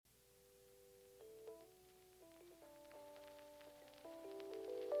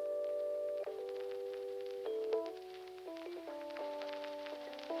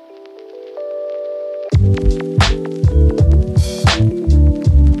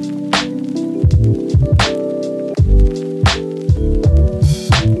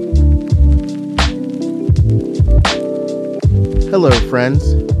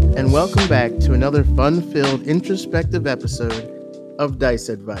friends, and welcome back to another fun-filled introspective episode of Dice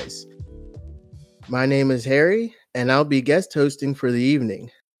Advice. My name is Harry, and I'll be guest hosting for the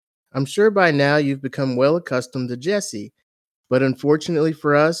evening. I'm sure by now you've become well accustomed to Jesse, but unfortunately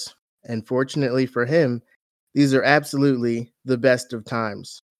for us, and fortunately for him, these are absolutely the best of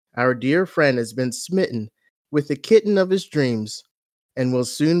times. Our dear friend has been smitten with the kitten of his dreams, and will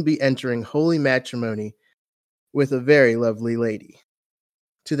soon be entering holy matrimony with a very lovely lady.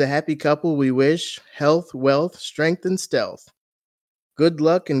 To the happy couple, we wish health, wealth, strength, and stealth. Good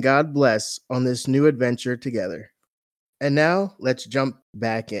luck and God bless on this new adventure together. And now, let's jump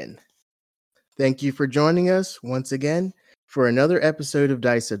back in. Thank you for joining us once again for another episode of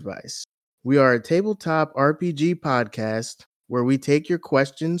Dice Advice. We are a tabletop RPG podcast where we take your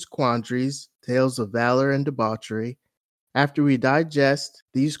questions, quandaries, tales of valor, and debauchery. After we digest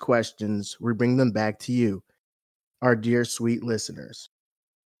these questions, we bring them back to you, our dear sweet listeners.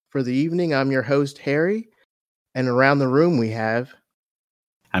 For the evening, I'm your host, Harry, and around the room we have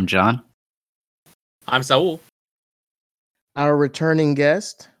I'm John. I'm Saul. our returning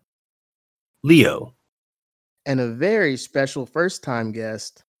guest Leo. and a very special first-time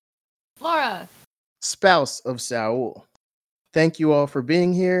guest, Laura. spouse of Saul. Thank you all for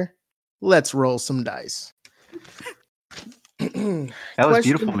being here. Let's roll some dice. That was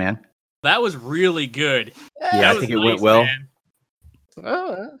beautiful, man. That was really good. Yeah, I think it went well. Man.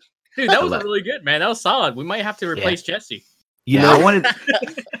 Oh, Dude, that was really good, man. That was solid. We might have to replace Jesse. You know, I wanted.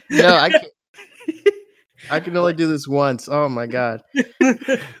 no, I can't. I can only do this once. Oh my god.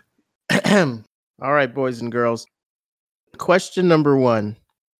 All right, boys and girls. Question number 1.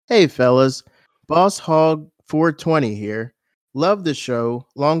 Hey, fellas. Boss Hog 420 here. Love the show.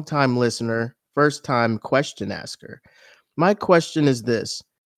 Long-time listener. First-time question asker. My question is this.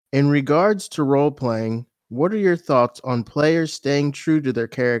 In regards to role-playing, what are your thoughts on players staying true to their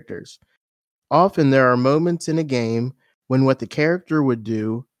characters? Often there are moments in a game when what the character would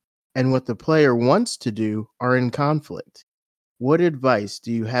do and what the player wants to do are in conflict. What advice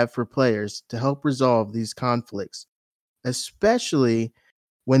do you have for players to help resolve these conflicts, especially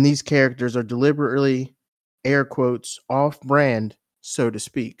when these characters are deliberately, air quotes, off-brand, so to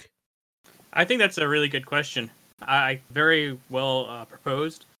speak? I think that's a really good question. I very well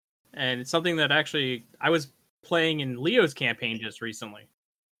proposed, and it's something that actually I was playing in Leo's campaign just recently,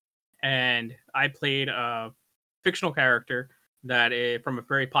 and I played a fictional character that is from a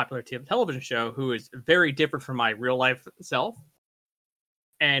very popular television show who is very different from my real life self.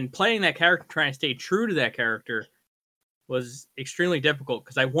 And playing that character, trying to stay true to that character, was extremely difficult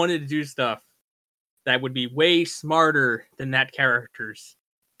because I wanted to do stuff that would be way smarter than that character's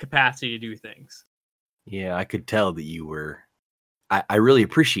capacity to do things. Yeah, I could tell that you were. I really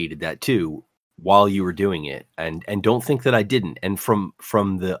appreciated that too while you were doing it, and don't think that I didn't. And from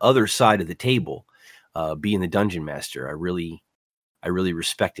the other side of the table, being the dungeon master, I really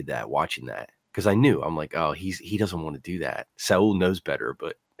respected that, watching that, because I knew, I'm like, oh, he doesn't want to do that. Saul knows better,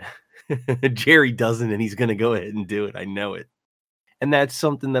 but Jerry doesn't, and he's going to go ahead and do it. I know it, and that's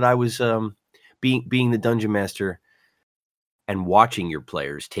something that I was being the dungeon master and watching your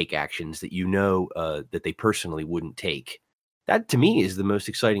players take actions that that they personally wouldn't take. That to me is the most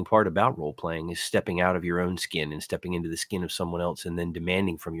exciting part about role playing, is stepping out of your own skin and stepping into the skin of someone else, and then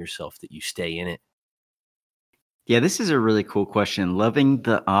demanding from yourself that you stay in it. Yeah, this is a really cool question. Loving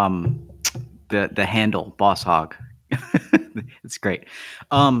the handle, Boss Hog. It's great.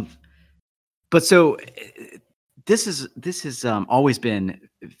 But so this has always been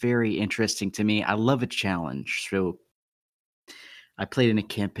very interesting to me. I love a challenge. So I played in a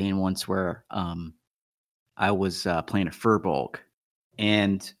campaign once where I was playing a Furbolg,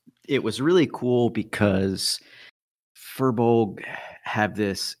 and it was really cool because Furbolg have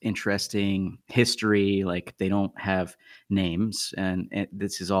this interesting history. Like, they don't have names, and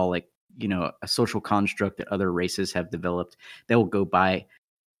this is all like, a social construct that other races have developed. They will go by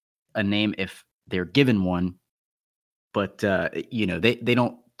a name if they're given one, but they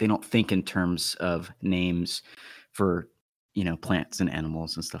don't think in terms of names for plants and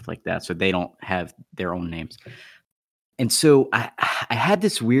animals and stuff like that. So they don't have their own names. And so I had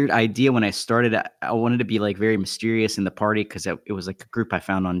this weird idea when I started. I wanted to be like very mysterious in the party because it was like a group I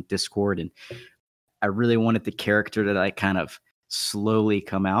found on Discord, and I really wanted the character to like kind of slowly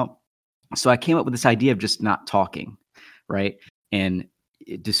come out. So I came up with this idea of just not talking, right, and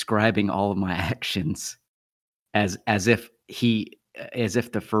describing all of my actions as if the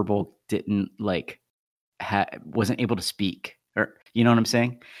Furbolg didn't wasn't able to speak, or you know what I'm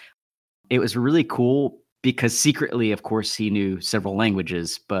saying? It was really cool because secretly, of course, he knew several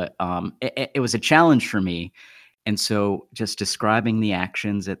languages, but it was a challenge for me. And so just describing the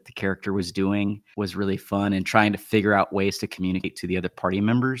actions that the character was doing was really fun, and trying to figure out ways to communicate to the other party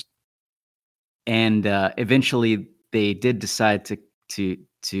members. And eventually they did decide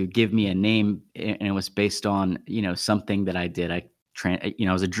to give me a name, and it was based on, something that I did. I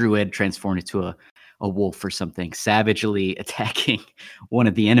was a druid transformed into a wolf or something, savagely attacking one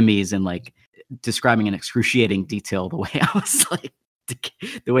of the enemies, and like describing in excruciating detail the way I was like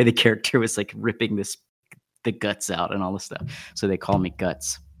the way the character was like ripping the guts out and all this stuff. So they call me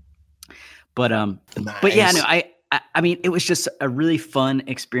Guts. But but yeah, no, Nice. I mean, it was just a really fun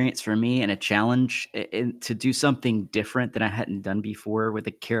experience for me, and a challenge, to do something different that I hadn't done before with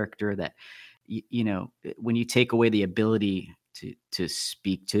a character that, when you take away the ability to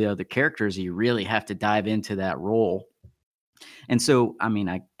speak to other characters, you really have to dive into that role. And so, I mean,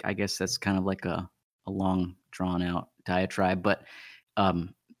 I guess that's kind of like a long drawn out diatribe, but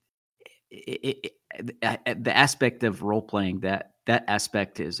um, the aspect of role playing, that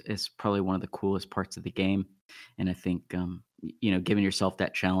aspect is probably one of the coolest parts of the game. And I think giving yourself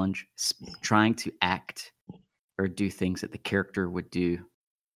that challenge, trying to act or do things that the character would do.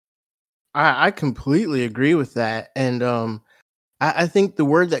 I completely agree with that. And I think the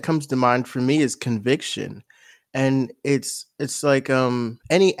word that comes to mind for me is conviction. And it's like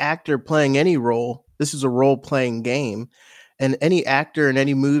any actor playing any role, this is a role playing game. And any actor in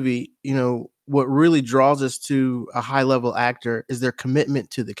any movie, what really draws us to a high level actor is their commitment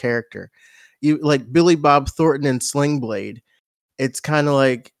to the character. You like Billy Bob Thornton in Sling Blade. It's kind of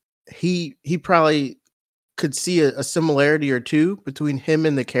like he probably could see a similarity or two between him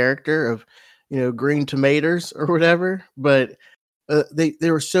and the character of, Green Tomatoes or whatever, but they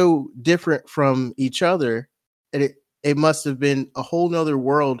were so different from each other, and it must have been a whole nother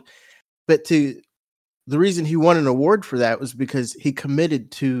world. But the reason he won an award for that was because he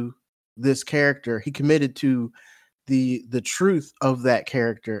committed to this character. He committed to the truth of that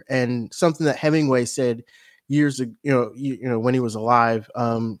character, and something that Hemingway said years ago, when he was alive,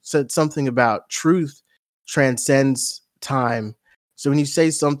 said something about truth transcends time. So when you say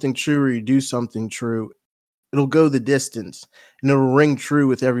something true or you do something true, it'll go the distance and it'll ring true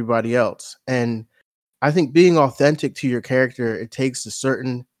with everybody else. And I think being authentic to your character, it takes a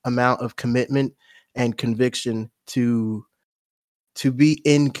certain amount of commitment and conviction to be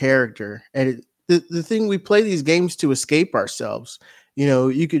in character. And the thing, we play these games to escape ourselves.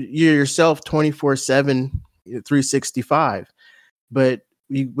 You're yourself 24/7, 365. But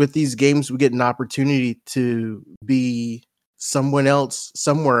with these games, we get an opportunity to be someone else,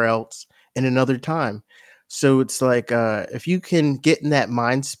 somewhere else, in another time. So it's like if you can get in that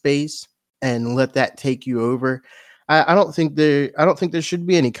mind space and let that take you over, I don't think there should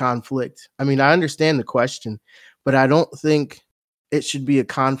be any conflict. I mean, I understand the question, but I don't think it should be a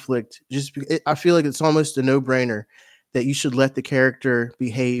conflict. I feel like it's almost a no brainer that you should let the character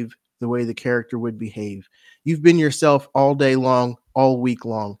behave the way the character would behave. You've been yourself all day long, all week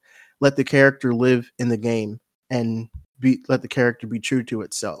long. Let the character live in the game, and let the character be true to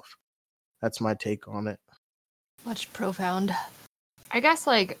itself. That's my take on it. Much profound. I guess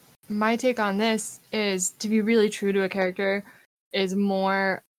like my take on this is to be really true to a character is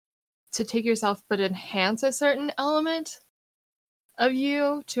more to take yourself but enhance a certain element of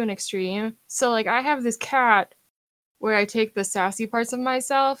you to an extreme. So like I have this cat where I take the sassy parts of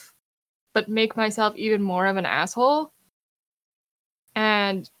myself but make myself even more of an asshole.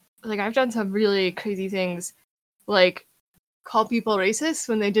 And like I've done some really crazy things, like call people racist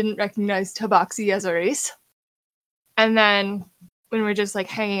when they didn't recognize Tabaxi as a race. And then when we're just like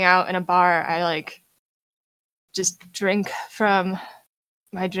hanging out in a bar, I like just drink from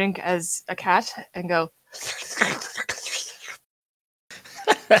my drink as a cat and go.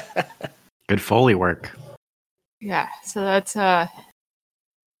 Good Foley work. Yeah, so that's my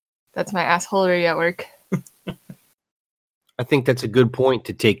assholery at work. I think that's a good point,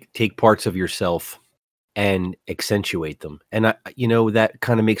 to take parts of yourself and accentuate them. And that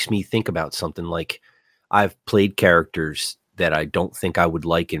kind of makes me think about something like I've played characters that I don't think I would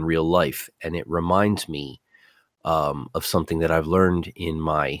like in real life, and it reminds me of something that I've learned in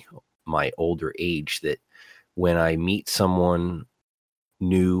my older age, that when I meet someone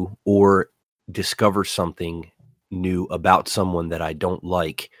new or discover something new about someone that I don't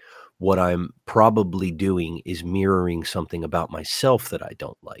like, what I'm probably doing is mirroring something about myself that I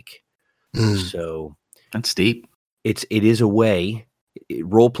don't like. So that's deep. It is a way.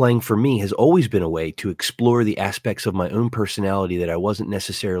 Role playing for me has always been a way to explore the aspects of my own personality that I wasn't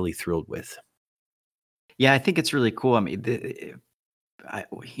necessarily thrilled with. Yeah, I think it's really cool. I mean, the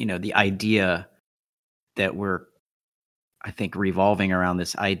idea that we're, I think, revolving around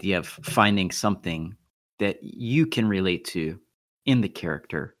this idea of finding something that you can relate to in the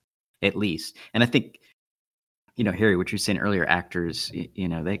character, at least. And I think, Harry, what you were saying earlier, actors,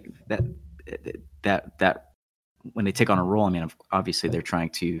 they that when they take on a role, I mean, obviously they're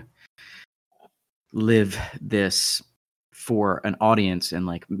trying to live this for an audience and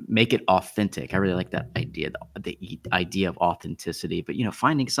like make it authentic. I really like that idea, the idea of authenticity, but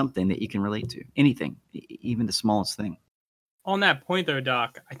finding something that you can relate to, anything, even the smallest thing. On that point though,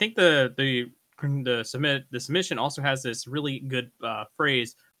 Doc, I think the submission also has this really good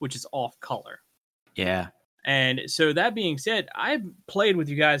phrase, which is off color. Yeah. And so that being said, I've played with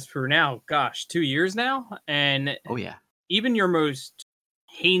you guys for now, 2 years now. And oh yeah, even your most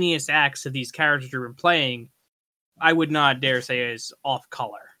heinous acts of these characters you've been playing, I would not dare say is off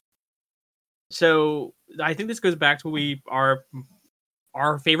color. So I think this goes back to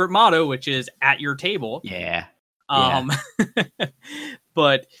our favorite motto, which is at your table. Yeah.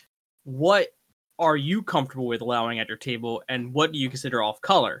 But what are you comfortable with allowing at your table, and what do you consider off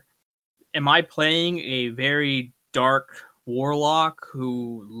color? Am I playing a very dark warlock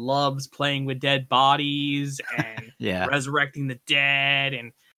who loves playing with dead bodies and resurrecting the dead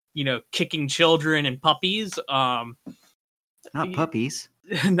and kicking children and puppies? Not puppies.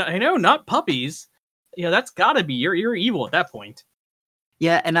 I know, not puppies. That's gotta be you're evil at that point.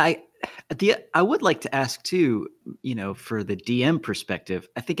 Yeah, and I would like to ask too, for the DM perspective,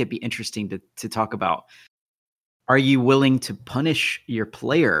 I think it'd be interesting to talk about, are you willing to punish your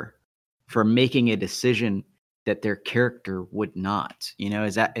player for making a decision that their character would not?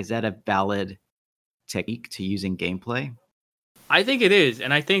 Is that a valid technique to use in gameplay? I think it is,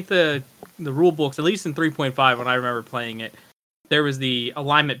 and I think the rule books, at least in 3.5 when I remember playing it, there was the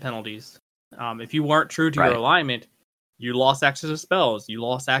alignment penalties. If you weren't true to your alignment, you lost access to spells, you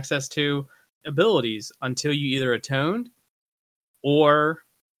lost access to abilities until you either atoned or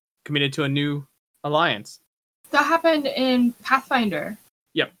committed to a new alliance. That happened in Pathfinder.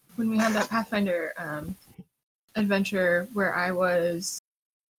 Yep. When we had that Pathfinder adventure where I was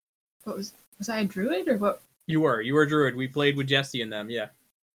I a druid or what? You were a druid. We played with Jesse and them, yeah.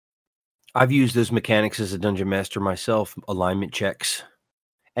 I've used those mechanics as a dungeon master myself, alignment checks.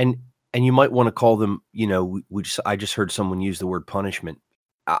 And you might want to call them, I just heard someone use the word punishment.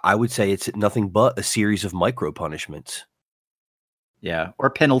 I would say it's nothing but a series of micro punishments. Yeah, or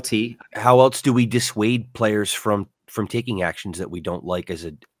penalty. How else do we dissuade players from taking actions that we don't like?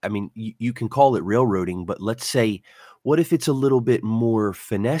 You can call it railroading, but let's say, what if it's a little bit more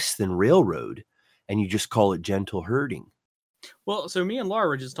finesse than railroad, and you just call it gentle herding? Well, so me and Laura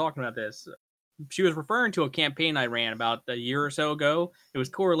were just talking about this. She was referring to a campaign I ran about a year or so ago. It was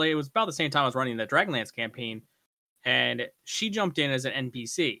correlated. It was about the same time I was running the Dragonlance campaign, and she jumped in as an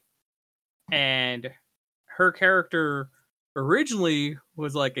NPC. And her character originally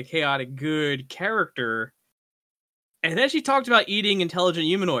was like a chaotic good character, and then she talked about eating intelligent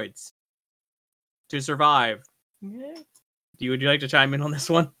humanoids to survive. Yeah. Would you like to chime in on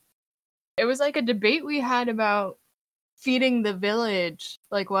this one? It was like a debate we had about feeding the village,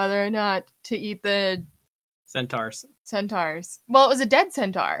 like whether or not to eat the centaurs. Well, it was a dead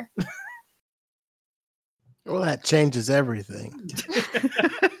centaur. Well, that changes everything.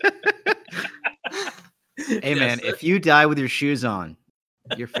 Hey, man, if you die with your shoes on,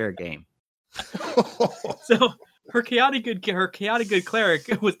 you're fair game. So her chaotic good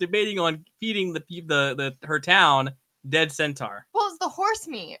cleric was debating on feeding her town dead centaur. Well, it's the horse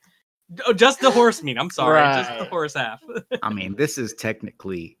meat. Oh, just the horse mean. I'm sorry, Right. Just the horse half. I mean, this is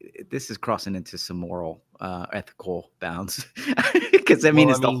crossing into some moral, ethical bounds. Because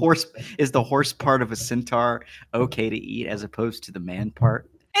is the horse part of a centaur okay to eat as opposed to the man part?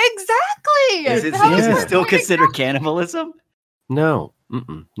 Exactly. Is it still considered cannibalism? No,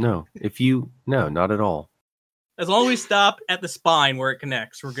 no. No, not at all. As long as we stop at the spine where it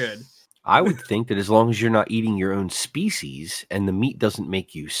connects, we're good. I would think that as long as you're not eating your own species and the meat doesn't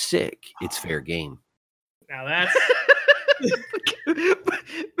make you sick, it's fair game. Now that's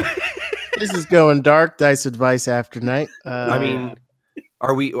This is going dark. Dice Advice after night.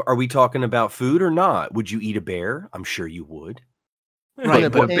 Are we talking about food or not? Would you eat a bear? I'm sure you would.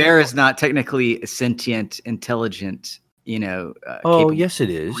 Right, but a bear is not technically a sentient, intelligent, capable yes, it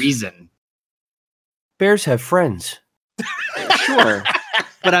is. Reason. Bears have friends. Sure.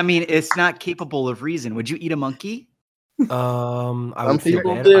 But I mean, it's not capable of reason. Would you eat a monkey? I would feel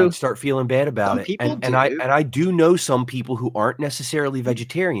people bad. do. I'd start feeling bad about it. And I do know some people who aren't necessarily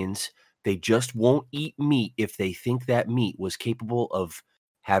vegetarians. They just won't eat meat if they think that meat was capable of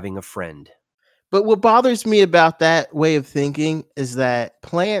having a friend. But what bothers me about that way of thinking is that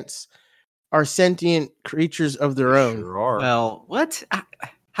plants are sentient creatures of their own. Sure are. Well, what?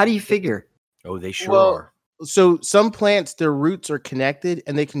 How do you figure? Oh, they sure Well, are. so some plants, their roots are connected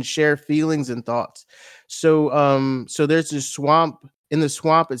and they can share feelings and thoughts. So there's this swamp. In the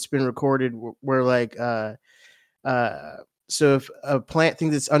swamp, it's been recorded where like uh so if a plant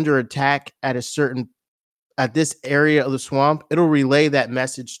thinks it's under attack at this area of the swamp, it'll relay that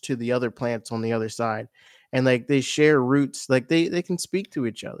message to the other plants on the other side. And like they share roots, like they can speak to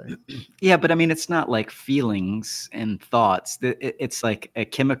each other. Yeah, but I mean, it's not like feelings and thoughts. It's like a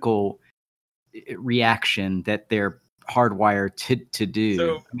chemical reaction that they're hardwired to do.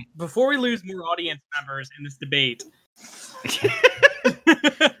 So I mean, before we lose more audience members in this debate,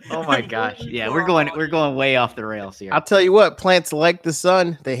 oh my gosh, yeah, we're going way off the rails here. I'll tell you what, plants like the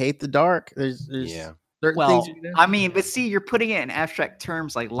sun, they hate the dark. There's Yeah. certain Well, things you know. I mean, but see, you're putting it in abstract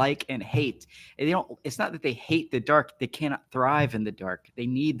terms like and hate. And they don't. It's not that they hate the dark; they cannot thrive in the dark. They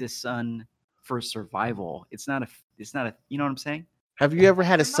need the sun for survival. It's not a. You know what I'm saying? Have you ever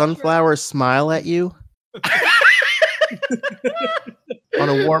had a I'm not sure. sunflower smile at you on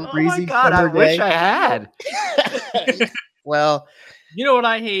a warm, Oh breezy my god! I summer wish day? I had. Well, you know what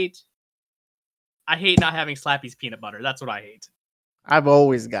I hate? I hate not having Slappy's peanut butter. That's what I hate. I've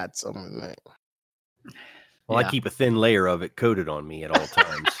always got some of that. Well, Yeah. I keep a thin layer of it coated on me at all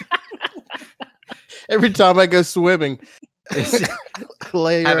times. Every time I go swimming,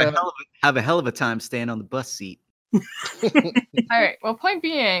 layer Have a hell of a time staying on the bus seat. All right. Well, point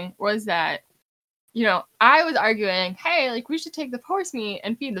being was that, I was arguing, hey, like we should take the horse meat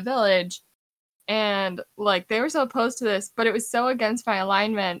and feed the village. And like they were so opposed to this, but it was so against my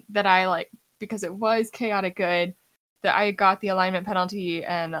alignment that I because it was chaotic good, that I got the alignment penalty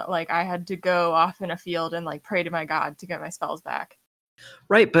and like I had to go off in a field and like pray to my god to get my spells back.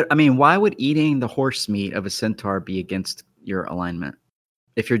 Right, but I mean, why would eating the horse meat of a centaur be against your alignment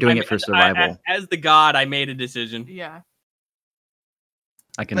if you're doing it for survival? As the god, I made a decision. Yeah.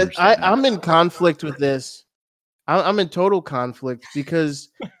 I can But understand. that. I'm in conflict with this. I'm in total conflict because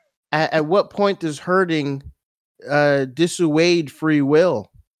at what point does hurting dissuade free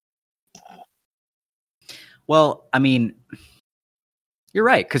will? Well, I mean, you're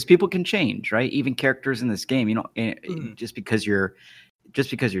right, because people can change, right? Even characters in this game, just because you're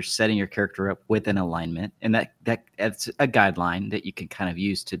setting your character up with an alignment, and that's a guideline that you can kind of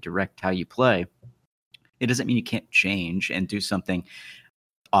use to direct how you play. It doesn't mean you can't change and do something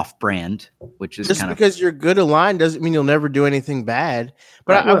off-brand, which is Just kind of because you're good aligned doesn't mean you'll never do anything bad.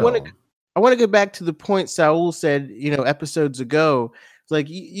 But I want to go back to the point Saul said, episodes ago. It's like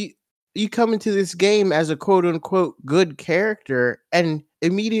you come into this game as a quote unquote good character, and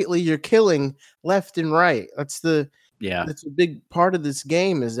immediately you're killing left and right. That's a big part of this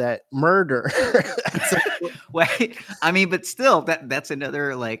game, is that murder. Wait, I mean, but still, that's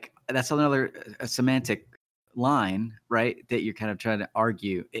another semantic line, right? That you're kind of trying to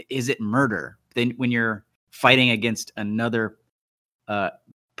argue. Is it murder? Then when you're fighting against another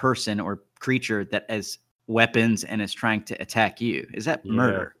person or creature that has weapons and is trying to attack you, is that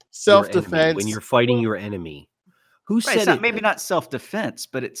murder? Self-defense. When you're fighting your enemy. Who Right, said it? maybe not self-defense,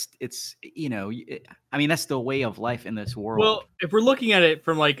 but it's I mean, that's the way of life in this world. Well, if we're looking at it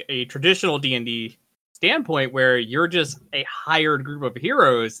from like a traditional D&D standpoint where you're just a hired group of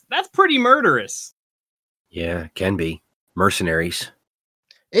heroes, that's pretty murderous. Yeah, can be. Mercenaries.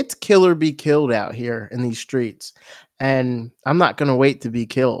 It's kill or be killed out here in these streets, and I'm not going to wait to be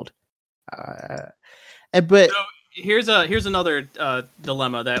killed. But So here's another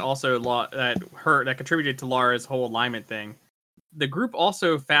dilemma that also that contributed to Lara's whole alignment thing. The group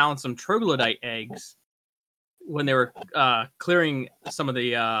also found some troglodyte eggs when they were clearing some of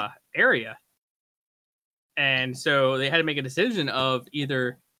the area, and so they had to make a decision of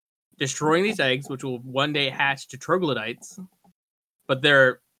either destroying these eggs, which will one day hatch to troglodytes, but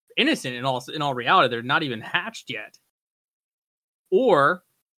they're innocent in all reality. They're not even hatched yet, or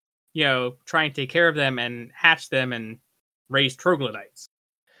try and take care of them and hatch them and raise troglodytes.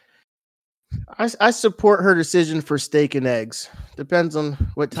 I support her decision for steak and eggs. Depends on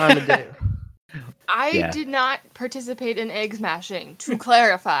what time of day. I did not participate in egg smashing, to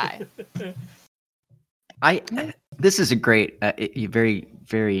clarify. This is a great, very,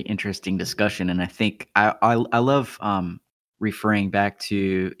 very interesting discussion, and I think I love referring back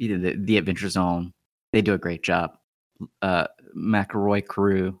to either the Adventure Zone. They do a great job. McElroy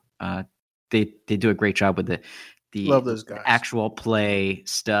crew, they do a great job with the Love those guys. actual play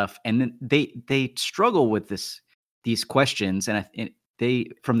stuff, and then they struggle with these questions, and they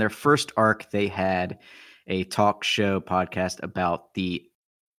from their first arc they had a talk show podcast about the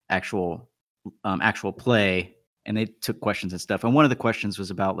actual play, and they took questions and stuff, and one of the questions was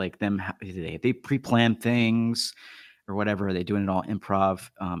about like them, they pre-planned things, or whatever. Are they doing it all improv,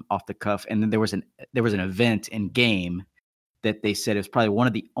 off the cuff? And then there was an event in game that they said it was probably one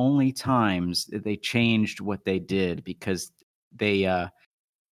of the only times that they changed what they did, because they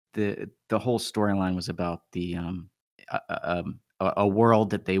the whole storyline was about the a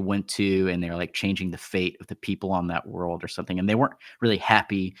world that they went to, and they're like changing the fate of the people on that world or something, and they weren't really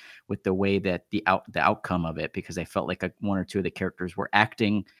happy with the way that the outcome of it, because they felt like one or two of the characters were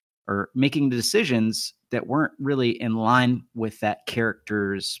acting or making decisions that weren't really in line with that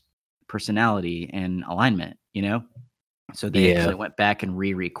character's personality and alignment, So they actually went back and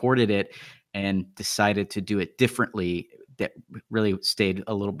re-recorded it and decided to do it differently, that really stayed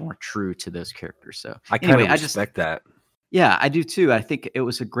a little more true to those characters. So I kind of respect that. Yeah, I do too. I think it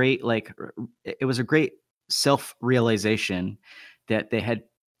was a great self-realization that they had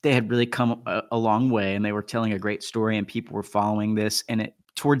really come a long way, and they were telling a great story, and people were following this. And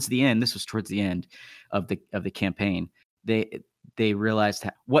this was towards the end of the campaign. They realized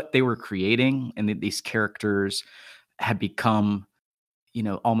what they were creating, and that these characters had become,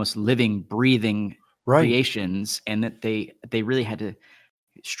 almost living, breathing creations, and that they really had to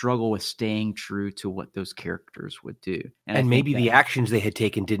struggle with staying true to what those characters would do. And maybe the actions they had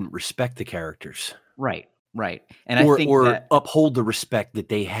taken didn't respect the characters. Right. And I think that uphold the respect that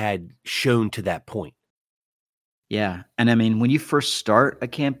they had shown to that point. Yeah. And I mean, when you first start a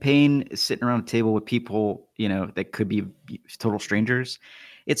campaign, sitting around a table with people, that could be total strangers,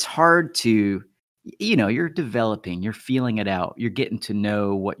 it's hard to, you're developing, you're feeling it out. You're getting to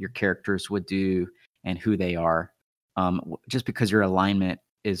know what your characters would do and who they are. Just because your alignment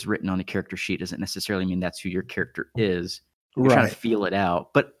is written on a character sheet doesn't necessarily mean that's who your character is. You're trying to feel it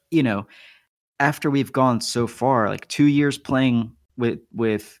out. But, after we've gone so far, like 2 years playing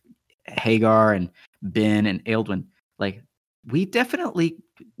with Hagar and Ben and Aeldwin, like, we definitely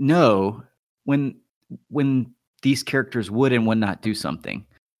know when these characters would and would not do something.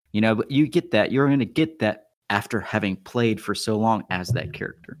 But you get that. You're going to get that after having played for so long as that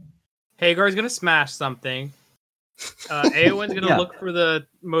character. Hagar's going to smash something. Aowen's going to look for the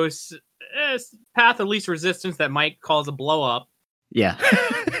most path of least resistance that might cause a blow up. Yeah.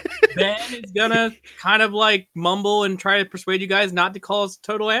 Ben is going to kind of like mumble and try to persuade you guys not to cause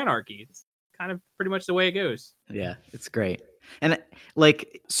total anarchy. It's kind of pretty much the way it goes. Yeah, it's great. And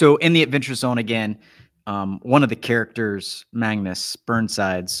so in the Adventure Zone again, one of the characters, Magnus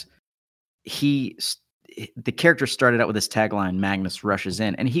Burnsides, the character started out with this tagline, Magnus rushes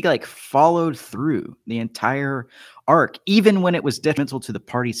in, and he followed through the entire arc, even when it was detrimental to the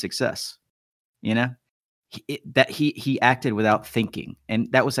party's success. He acted without thinking,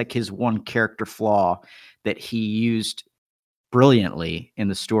 and that was his one character flaw that he used brilliantly in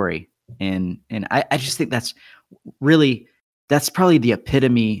the story. And I just think that's probably the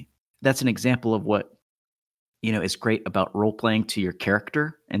epitome. That's an example of what is great about role playing to your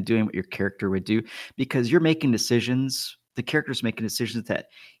character and doing what your character would do, because you're making decisions. The character's making decisions that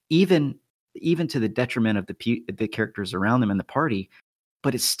even to the detriment of the characters around them in the party,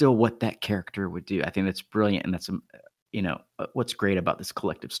 but it's still what that character would do. I think that's brilliant. And that's, what's great about this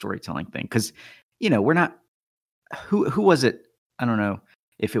collective storytelling thing. Cause we're not, who was it? I don't know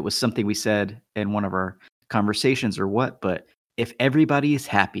if it was something we said in one of our conversations or what, but if everybody is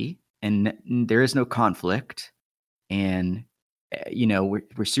happy and there is no conflict, and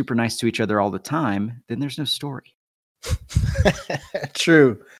we're super nice to each other all the time, then there's no story.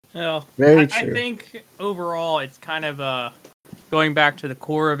 True. Well, very true. I think overall it's kind of going back to the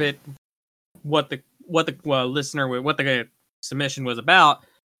core of it, what the submission was about.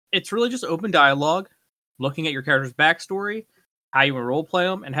 It's really just open dialogue, looking at your character's backstory, how you want to role play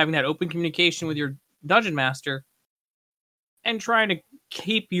them, and having that open communication with your dungeon master, and trying to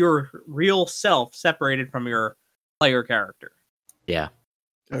keep your real self separated from your player character. Yeah.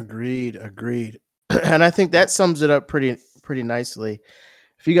 Agreed. And I think that sums it up pretty nicely.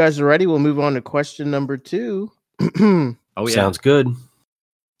 If you guys are ready, we'll move on to question number 2. Oh, yeah. Sounds good.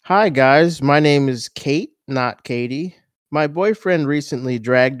 Hi, guys. My name is Kate, not Katie. My boyfriend recently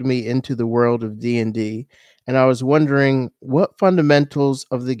dragged me into the world of D&D, and I was wondering, what fundamentals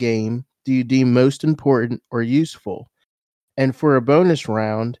of the game do you deem most important or useful? And for a bonus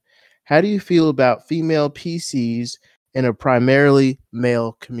round, how do you feel about female PCs in a primarily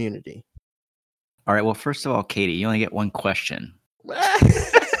male community? All right. Well, first of all, Katie, you only get one question.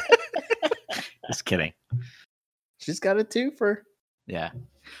 Just kidding. She's got a twofer. Yeah.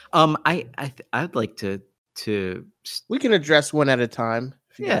 I'd like to. We can address one at a time.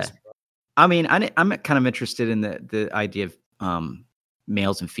 Guys. I mean, I'm kind of interested in the idea of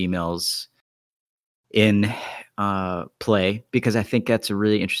males and females in play, because I think that's a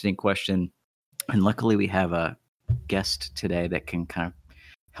really interesting question. And luckily, we have a guest today that can kind of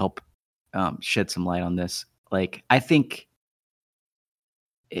help shed some light on this. Like, I think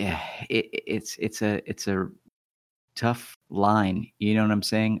it's a tough line. You know what I'm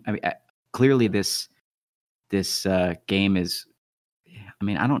saying? I mean, clearly this game is. I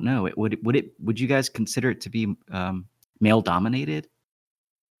mean, I don't know. Would you guys consider it to be male dominated?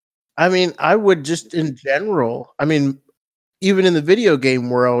 I mean, I would just in general. I mean, even in the video game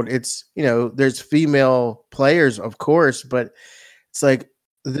world, it's there's female players, of course, but it's like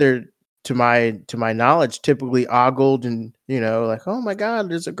they're to my knowledge typically ogled and like, oh my god,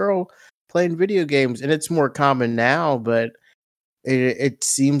 there's a girl playing video games, and it's more common now, but it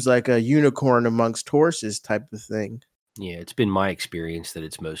seems like a unicorn amongst horses type of thing. Yeah, it's been my experience that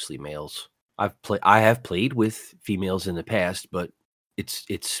it's mostly males. I have played with females in the past, but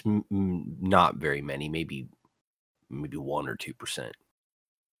it's not very many, maybe 1 or 2%.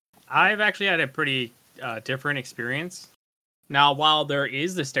 I've actually had a pretty different experience. Now, while there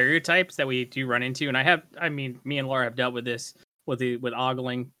is the stereotypes that we do run into, and me and Laura have dealt with this with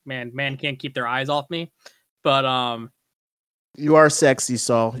ogling. Man can't keep their eyes off me. But you are sexy,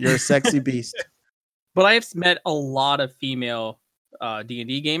 Saul. You're a sexy beast. But I have met a lot of female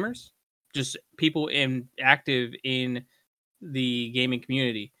D&D gamers, just people active in the gaming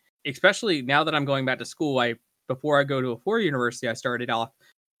community. Especially now that I'm going back to school, before I go to a 4-year university, I started off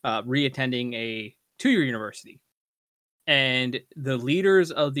re-attending a 2-year university. And the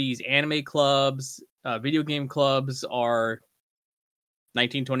leaders of these anime clubs, video game clubs are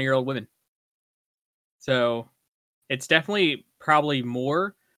 19, 20-year-old women. So it's definitely probably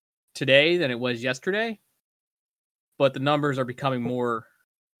more today than it was yesterday. But the numbers are becoming more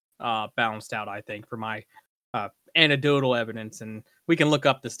balanced out, I think, for my anecdotal evidence. And we can look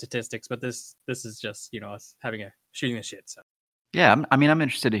up the statistics, but this is just, us shooting the shit. So. Yeah, I'm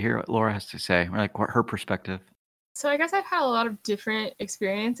interested to hear what Laura has to say, like what her perspective. So I guess I've had a lot of different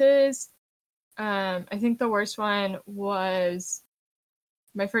experiences. I think the worst one was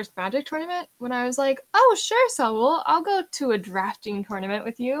my first Magic tournament when I was like, oh, sure, Saul, I'll go to a drafting tournament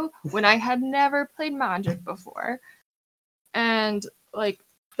with you when I had never played Magic before. And like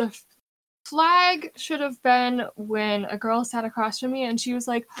the flag should have been when a girl sat across from me and she was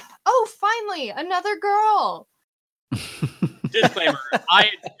like, oh, finally, another girl. Disclaimer, I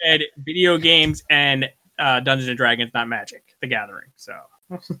said video games and Dungeons and Dragons, not Magic the Gathering. So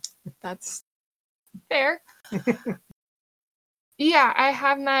that's fair. Yeah, I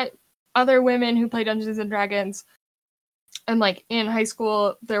have met other women who play Dungeons and Dragons. And like in high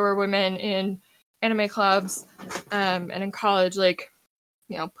school, there were women in anime clubs, and in college, like,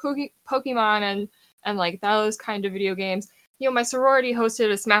 Pokemon and like those kind of video games. My sorority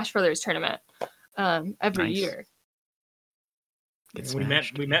hosted a Smash Brothers tournament every year. We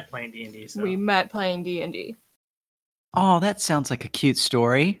met playing D&D. So. We met playing D&D. Oh, that sounds like a cute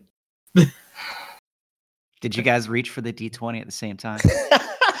story. Did you guys reach for the D20 at the same time?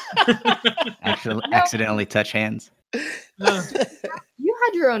 Accidentally touch hands? You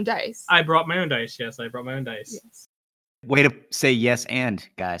had your own dice. I brought my own dice, yes. Yes. Way to say yes and,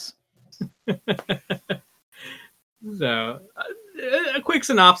 guys. So, a quick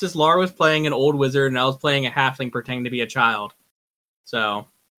synopsis. Laura was playing an old wizard, and I was playing a halfling pretending to be a child. So,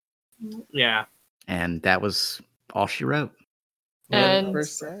 yeah. And that was all she wrote. And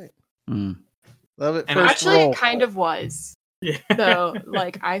first sight. Love it. Actually, it kind of was. Yeah. So,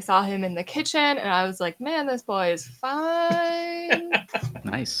 like, I saw him in the kitchen, and I was like, man, this boy is fine.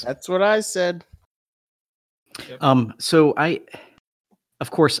 Nice. That's what I said. So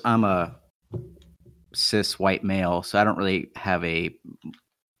of course, I'm a cis white male, so I don't really have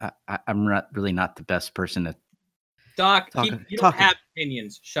I'm not the best person to Doc, you don't have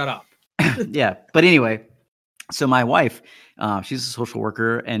opinions. Shut up. Yeah. But anyway, so my wife, she's a social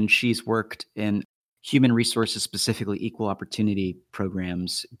worker, and she's worked in human resources, specifically equal opportunity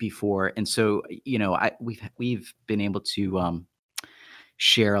programs before. And so, we've been able to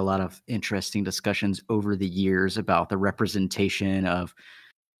share a lot of interesting discussions over the years about the representation of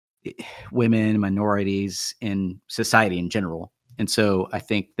women, minorities in society in general. And so I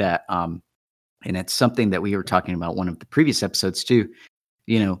think that, and it's something that we were talking about one of the previous episodes too,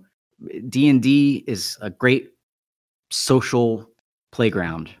 D&D is a great social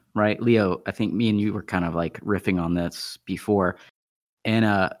playground, right? Leo, I think me and you were kind of like riffing on this before.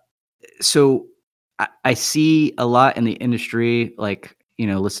 And so I see a lot in the industry, like,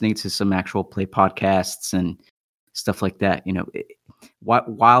 listening to some actual play podcasts and stuff like that,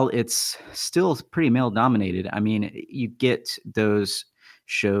 while it's still pretty male dominated, I mean, you get those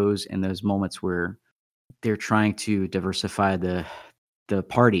shows and those moments where they're trying to diversify the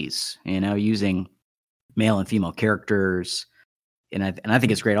parties, using male and female characters. And I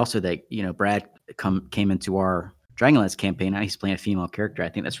think it's great also that, Brad came into our Dragonlance campaign. Now he's playing a female character. I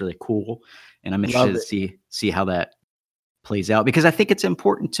think that's really cool. And I'm interested to see how that plays out, because I think it's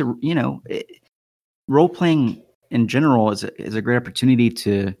important to, role playing in general is a great opportunity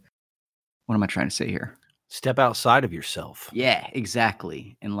to, what am I trying to say here? Step outside of yourself. Yeah,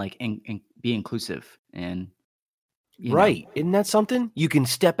 exactly. And and be inclusive and, right. Isn't that something? You can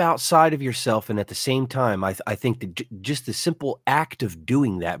step outside of yourself. And at the same time, I think that just the simple act of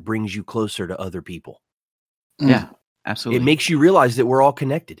doing that brings you closer to other people. Yeah, absolutely. It makes you realize that we're all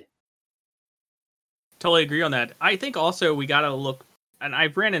connected. Totally agree on that. I think also we got to look, and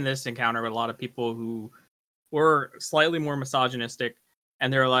I've ran in this encounter with a lot of people who were slightly more misogynistic,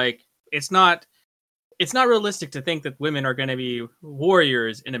 and they're like, it's not realistic to think that women are going to be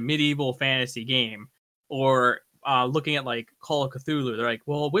warriors in a medieval fantasy game, or looking at like Call of Cthulhu. They're like,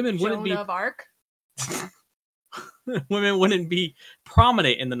 well, women wouldn't be Joan of Arc. women wouldn't be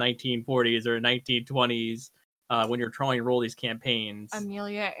prominent in the 1940s or 1920s when you're trying to roll these campaigns.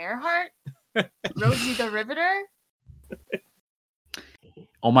 Amelia Earhart. Rosie the Riveter.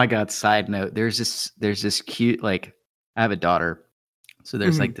 Oh my God! Side note: there's this cute, like, I have a daughter, so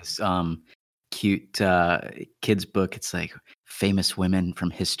there's like this cute kids book. It's like famous women from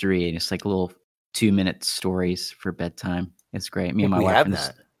history, and it's like little 2-minute stories for bedtime. It's great. Me and my wife have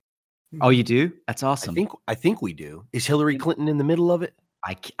that. Oh, you do? That's awesome. I think we do. Is Hillary Clinton in the middle of it?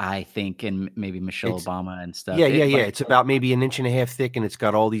 I think, and maybe Michelle Obama and stuff. Yeah. It's about maybe 1.5 inches thick, and it's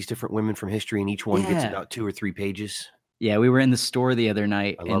got all these different women from history, and each one gets about 2 or 3 pages. Yeah, we were in the store the other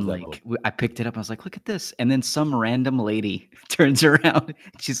night, and that I picked it up. I was like, "Look at this!" And then some random lady turns around.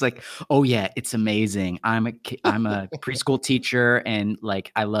 She's like, "Oh yeah, it's amazing. I'm a preschool teacher, and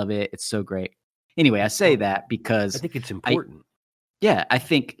like I love it. It's so great." Anyway, I say that because I think it's important. I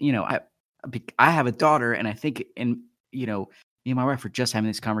think I have a daughter, and I think, and me and my wife were just having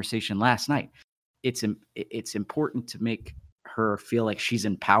this conversation last night. It's important to make her feel like she's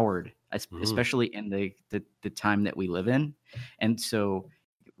empowered, especially in the time that we live in. And so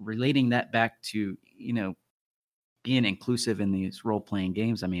relating that back to, being inclusive in these role-playing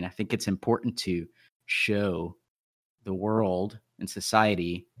games, I mean, I think it's important to show the world and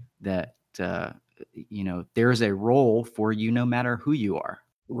society that, there's a role for you no matter who you are.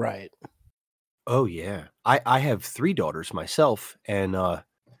 Right. Oh yeah. I have 3 daughters myself, and God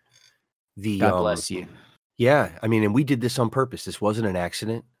bless you. Yeah, I mean, and we did this on purpose. This wasn't an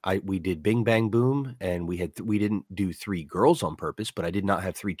accident. We did Bing Bang Boom, and we didn't do 3 girls on purpose, but I did not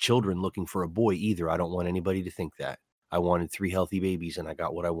have 3 children looking for a boy either. I don't want anybody to think that. I wanted 3 healthy babies, and I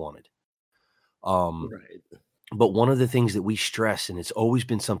got what I wanted. Right. But one of the things that we stress, and it's always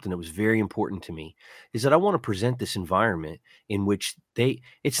been something that was very important to me, is that I want to present this environment in which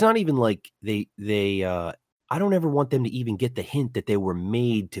it's not even like I don't ever want them to even get the hint that they were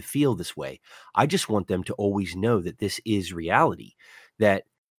made to feel this way. I just want them to always know that this is reality, that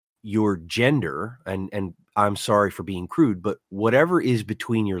your gender, and I'm sorry for being crude, but whatever is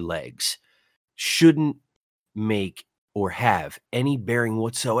between your legs shouldn't make or have any bearing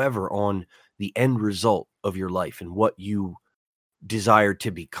whatsoever on the end result of your life and what you desire to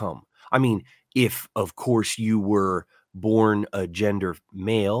become. I mean, if of course you were born a gender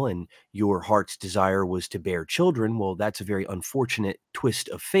male and your heart's desire was to bear children, well, that's a very unfortunate twist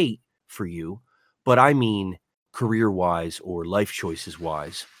of fate for you. But I mean, career-wise or life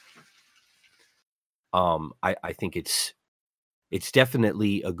choices-wise, I think it's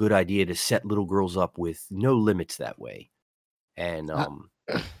definitely a good idea to set little girls up with no limits that way, and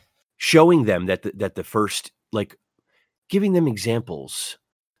showing them that the first, like, giving them examples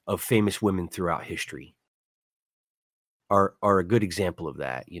of famous women throughout history are a good example of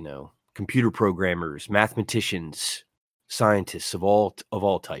that. Computer programmers, mathematicians, scientists of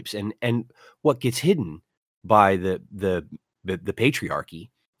all types, and what gets hidden by the patriarchy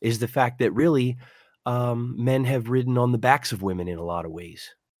is the fact that really men have ridden on the backs of women in a lot of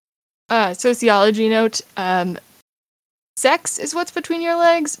ways. Sociology note: sex is what's between your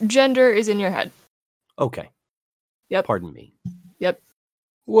legs. Gender is in your head. Okay. Yep. Pardon me. Yep.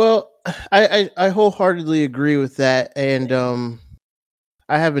 Well, I wholeheartedly agree with that, and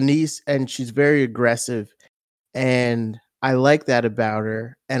I have a niece, and she's very aggressive, and I like that about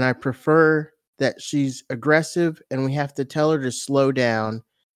her, and I prefer that she's aggressive, and we have to tell her to slow down,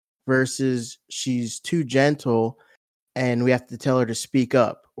 versus she's too gentle, and we have to tell her to speak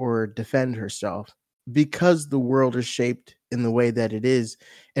up or defend herself, because the world is shaped in the way that it is,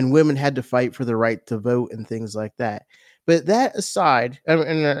 and women had to fight for the right to vote and things like that. But that aside,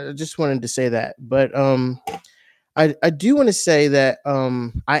 and I just wanted to say that, but I do want to say that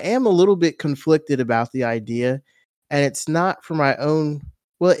I am a little bit conflicted about the idea, and it's not for my own.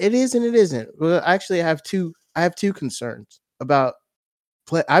 Well, it is and it isn't. Well, actually, I have two concerns about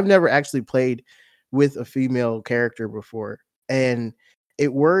play. I've never actually played with a female character before, and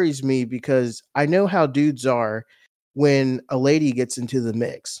it worries me because I know how dudes are when a lady gets into the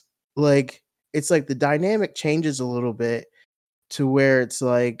mix. Like it's like the dynamic changes a little bit to where it's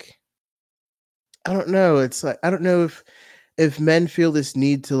like I don't know. It's like I don't know if men feel this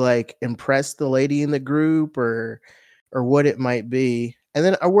need to like impress the lady in the group or what it might be. And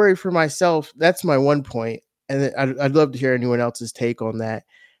then I worry for myself. That's my one point. And then I'd love to hear anyone else's take on that.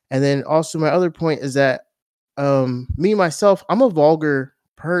 And then also my other point is that me myself, I'm a vulgar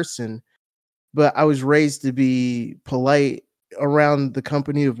person, but I was raised to be polite around the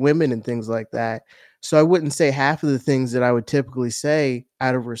company of women and things like that. So I wouldn't say half of the things that I would typically say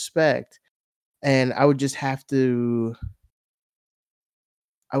out of respect. And I would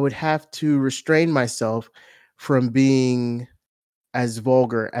have to restrain myself from being as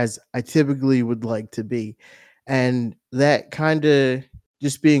vulgar as I typically would like to be. And that kind of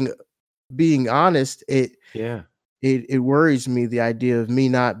just being honest, Yeah. it worries me the idea of me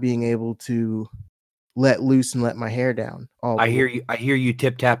not being able to let loose and let my hair down all I the hear way. you. I hear you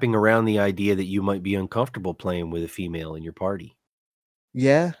tip tapping around the idea that you might be uncomfortable playing with a female in your party.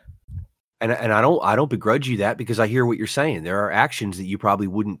 Yeah. And I don't begrudge you that because I hear what you're saying. There are actions that you probably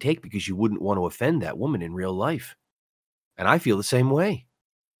wouldn't take because you wouldn't want to offend that woman in real life. And I feel the same way.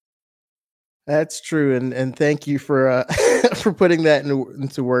 That's true. And thank you for for putting that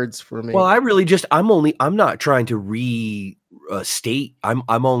into words for me. Well, I'm not trying to restate.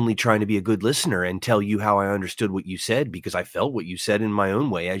 I'm only trying to be a good listener and tell you how I understood what you said because I felt what you said in my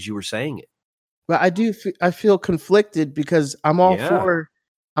own way as you were saying it. But I feel conflicted because Yeah.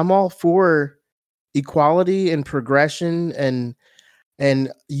 I'm all for equality and progression and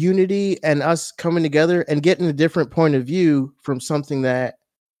unity and us coming together and getting a different point of view from something that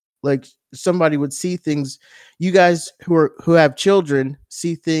like somebody would see things. You guys who have children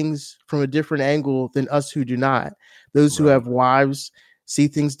see things from a different angle than us who do not. Those who Right. have wives see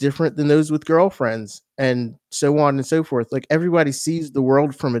things different than those with girlfriends and so on and so forth. Like everybody sees the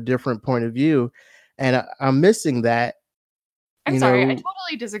world from a different point of view, and I'm missing that. I'm You sorry, I know,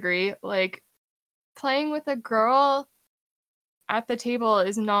 totally disagree. Like playing with a girl at the table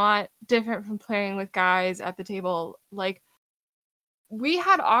is not different from playing with guys at the table. Like we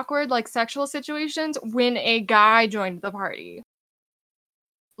had awkward like sexual situations when a guy joined the party.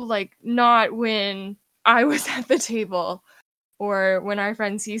 Like not when I was at the table or when our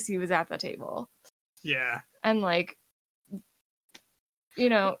friend Cece was at the table. Yeah. And like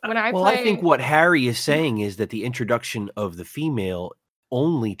when I Well, play I think what Harry is saying is that the introduction of the female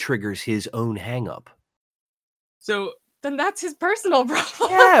only triggers his own hang up. So then that's his personal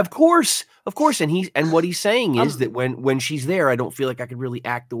problem. Yeah, of course. And what he's saying is that when she's there, I don't feel like I could really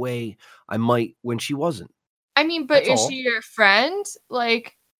act the way I might when she wasn't. I mean, but That's is all. she your friend?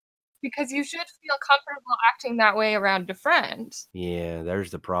 Like, because you should feel comfortable acting that way around a friend. Yeah,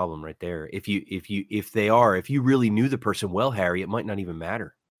 there's the problem right there. If you really knew the person well, Harry, it might not even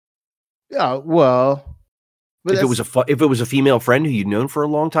matter. yeah, well, but If it was a female friend who you'd known for a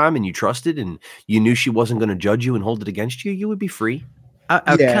long time and you trusted and you knew she wasn't going to judge you and hold it against you, you would be free.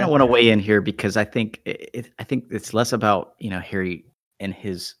 I Yeah. kind of want to weigh in here because I think it's less about Harry and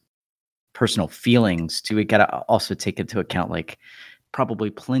his personal feelings too. We got to also take into account like probably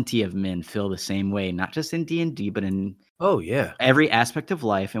plenty of men feel the same way, not just in D&D, but in Oh yeah, every aspect of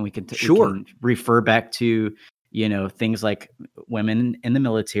life. And we can Sure. we can refer back to things like women in the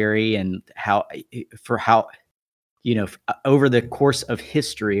military and how over the course of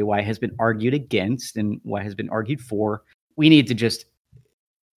history, why it has been argued against and why it has been argued for. We need to just.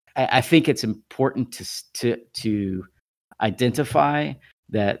 I think it's important to identify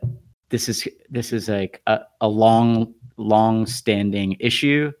that this is like a long standing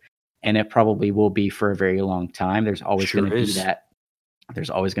issue, and it probably will be for a very long time. There's always Sure going to be is. that. There's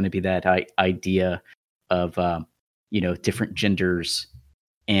always going to be that idea of different genders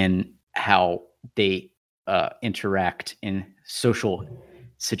and how they interact in social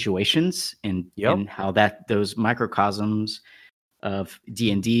situations and Yep. and how that those microcosms of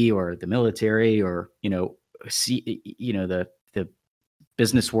D&D or the military or the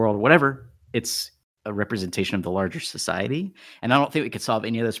business world, whatever, it's a representation of the larger society. And I don't think we could solve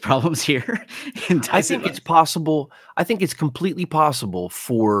any of those problems here. I think it's possible. I think it's completely possible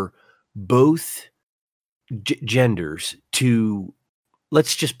for both genders to.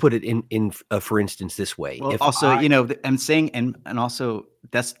 Let's just put it in for instance this way. Well, If also, I- I'm saying, and also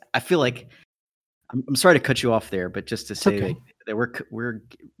I feel like I'm sorry to cut you off there, but just to say okay. that we're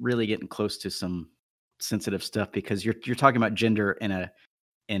really getting close to some sensitive stuff, because you're talking about gender in a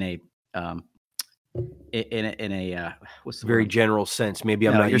what's the Very word? general sense. Maybe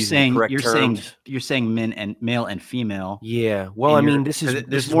I'm No, not using the correct terms. you're saying male and female. Yeah. Well, And I mean, this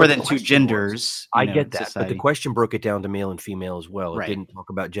there's is more what the than two question was. genders. I in get that, but the society. question broke it down to male and female as well. It Right. didn't talk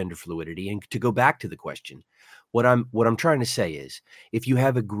about gender fluidity. And to go back to the question, what I'm trying to say is, if you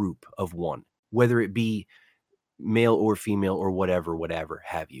have a group of one, whether it be male or female or whatever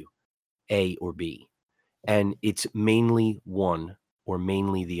have you, A or B, and it's mainly one or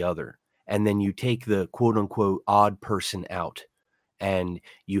mainly the other, and then you take the quote unquote odd person out, and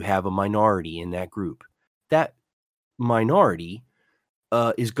you have a minority in that group, that minority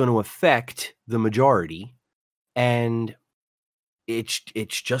is going to affect the majority, and it's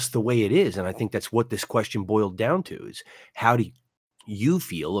just the way it is. And I think that's what this question boiled down to: is how do you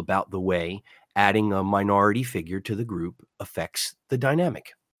feel about the way adding a minority figure to the group affects the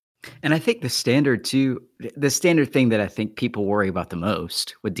dynamic? And I think the standard thing that I think people worry about the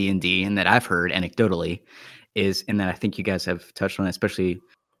most with D&D, and that I've heard anecdotally, is, and that I think you guys have touched on, especially,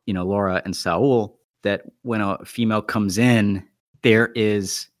 Laura and Saul, that when a female comes in, there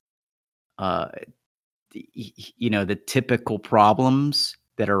is, the typical problems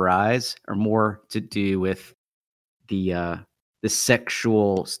that arise are more to do with the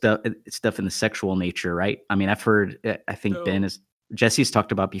sexual stuff in the sexual nature, right? I mean, I've heard, I think Jesse's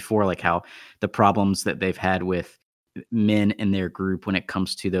talked about before, like how the problems that they've had with men in their group when it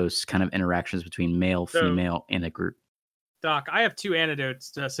comes to those kind of interactions between male, female in a group. Doc, I have two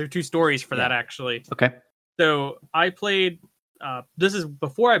anecdotes, so two stories for that, actually. Okay. So I played, this is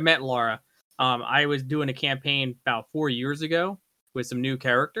before I met Laura. I was doing a campaign about 4 years ago with some new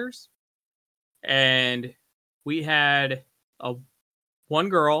characters. And we had one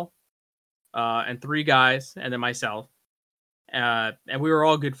girl and 3 guys, and then myself. And we were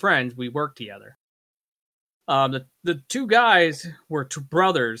all good friends. We worked together. The 2 guys were 2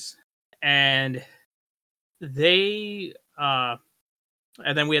 brothers, and they and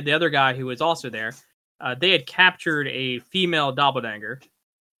then we had the other guy who was also there. They had captured a female doppelganger,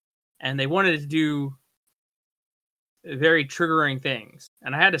 and they wanted to do very triggering things.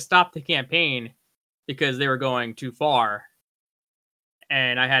 And I had to stop the campaign because they were going too far.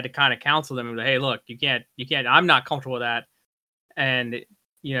 And I had to kind of counsel them and say, hey, look, you can't, I'm not comfortable with that. And,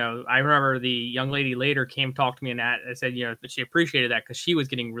 I remember the young lady later came talk to me and said, that she appreciated that because she was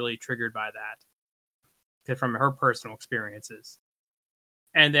getting really triggered by that from her personal experiences.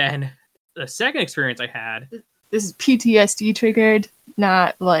 And then the second experience I had. This is PTSD triggered,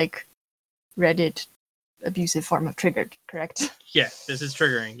 not like Reddit abusive form of triggered, correct? Yes, this is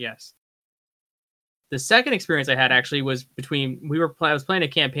triggering, yes. The second experience I had actually was I was playing a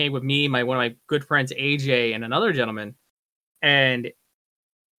campaign with me, one of my good friends, AJ, and another gentleman. And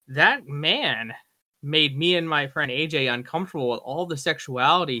that man made me and my friend AJ uncomfortable with all the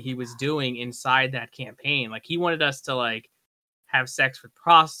sexuality he was doing inside that campaign. Like, he wanted us to, like, have sex with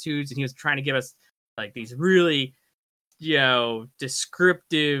prostitutes, and he was trying to give us, like, these really,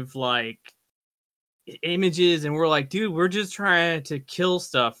 descriptive, like, images. And we're like, dude, we're just trying to kill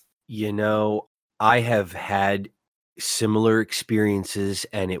stuff. I have had similar experiences,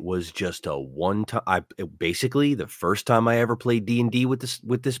 and it was just a one time. Basically the first time I ever played D&D with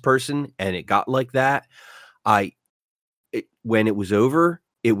this person, and it got like that. When it was over,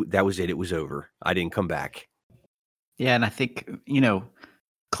 that was it. It was over. I didn't come back. Yeah, and I think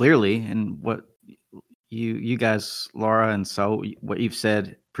clearly, and what you guys, Laura and so what you've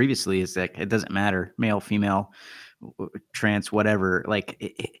said previously is that it doesn't matter, male, female, trans, whatever. Like,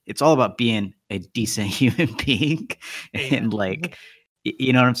 it's all about being a decent human being, and like,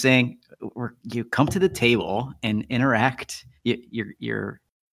 you know what I'm saying? You come to the table and interact. You're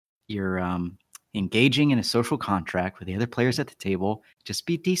engaging in a social contract with the other players at the table. Just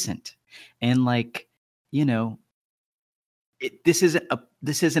be decent, and like, this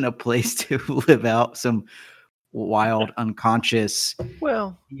isn't a place to live out some wild, unconscious.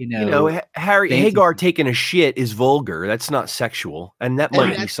 Well, Hagar taking a shit is vulgar. That's not sexual, and that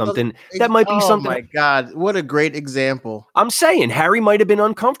might be something. Oh my God, what a great example! I'm saying Harry might have been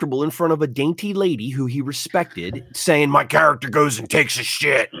uncomfortable in front of a dainty lady who he respected, saying, "My character goes and takes a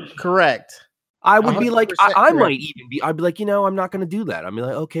shit." Correct. I would be like, I might even be. I'd be like, I'm not going to do that. I'm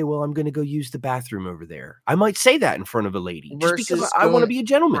like, okay, well, I'm going to go use the bathroom over there. I might say that in front of a lady just because I want to be a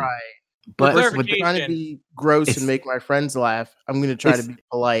gentleman. Right. But trying to be gross and make my friends laugh, I'm going to try to be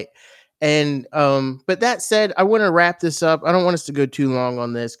polite. And but that said, I want to wrap this up. I don't want us to go too long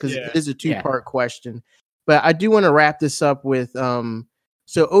on this because it is a 2-part question. But I do want to wrap this up with so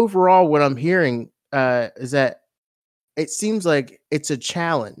overall, what I'm hearing is that it seems like it's a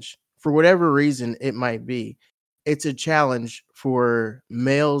challenge for whatever reason it might be. It's a challenge for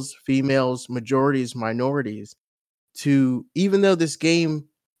males, females, majorities, minorities to, even though this game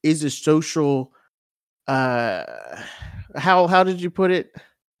is a social, uh, how did you put it?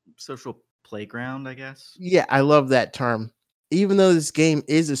 Social playground, I guess. Yeah, I love that term. Even though this game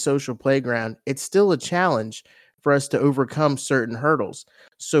is a social playground, it's still a challenge for us to overcome certain hurdles.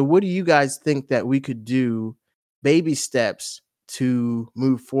 So, what do you guys think that we could do, baby steps, to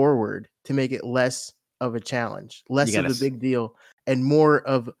move forward to make it less of a challenge, less of gotta a s- big deal, and more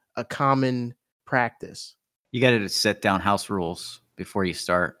of a common practice? You got to set down house rules before you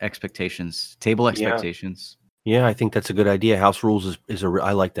start. Expectations, table Yeah. expectations. Yeah, I think that's a good idea. House rules is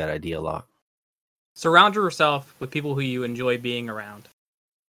I like that idea a lot. Surround yourself with people who you enjoy being around,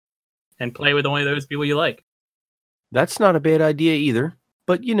 and play with only those people you like. That's not a bad idea either.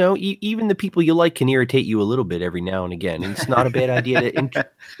 But even the people you like can irritate you a little bit every now and again, and it's not a bad idea to.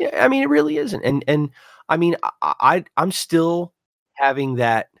 Yeah, I mean, it really isn't. And I mean, I'm still having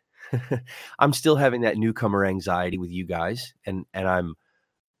that. I'm still having that newcomer anxiety with you guys, and I'm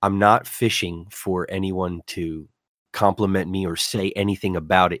not fishing for anyone to compliment me or say anything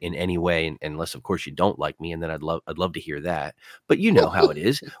about it in any way, unless of course you don't like me, and then I'd love to hear that. But you know how it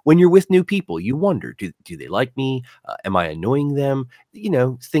is when you're with new people. You wonder, do they like me? Am I annoying them?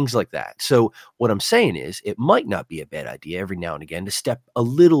 Things like that. So what I'm saying is, it might not be a bad idea every now and again to step a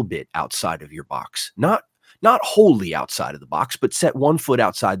little bit outside of your box. Not wholly outside of the box, but set one foot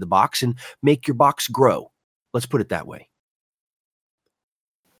outside the box and make your box grow. Let's put it that way.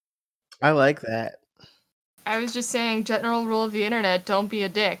 I like that. I was just saying, general rule of the internet: don't be a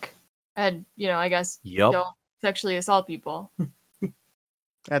dick, and I guess Yep. don't sexually assault people.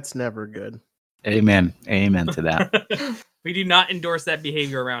 That's never good. Amen. Amen to that. We do not endorse that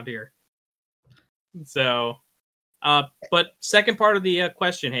behavior around here. So, but second part of the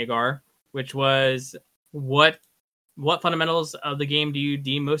question, Hagar, which was what fundamentals of the game do you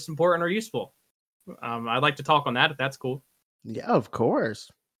deem most important or useful? I'd like to talk on that if that's cool. Yeah, of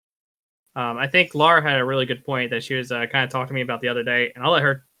course. I think Laura had a really good point that she was kind of talking to me about the other day, and I'll let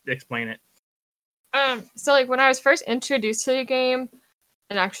her explain it. So like when I was first introduced to the game,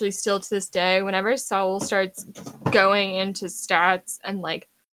 and actually still to this day, whenever Saul starts going into stats and like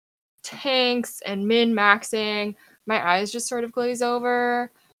tanks and min-maxing, my eyes just sort of glaze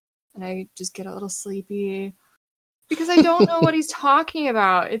over and I just get a little sleepy because I don't know what he's talking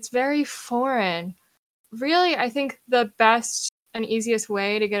about. It's very foreign. Really, I think the best and easiest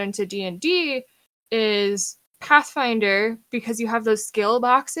way to get into D&D is Pathfinder, because you have those skill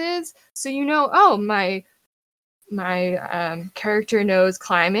boxes, so oh, my character knows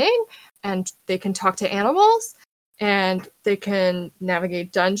climbing, and they can talk to animals, and they can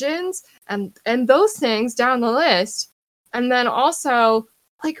navigate dungeons, and those things down the list, and then also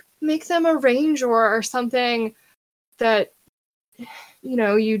like make them a ranger or something that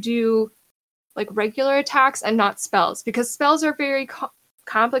you do like regular attacks and not spells, because spells are very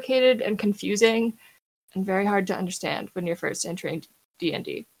complicated and confusing and very hard to understand when you're first entering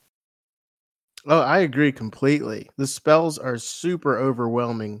D&D. Oh, I agree completely. The spells are super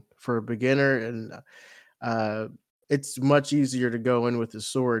overwhelming for a beginner, and it's much easier to go in with a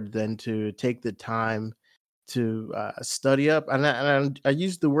sword than to take the time to study up. And I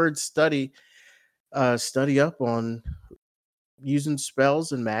use the word study up on using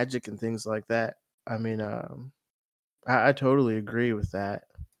spells and magic and things like that. I mean, I totally agree with that.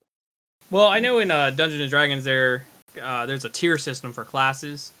 Well, I know in Dungeons and Dragons there's a tier system for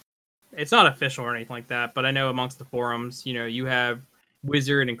classes. It's not official or anything like that, but I know amongst the forums, you have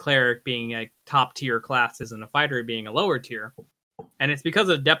wizard and cleric being like top tier classes and a fighter being a lower tier, and it's because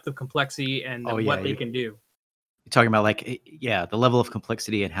of the depth of complexity and what they can do. You're talking about the level of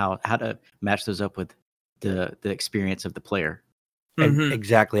complexity and how to match those up with the experience of the player. And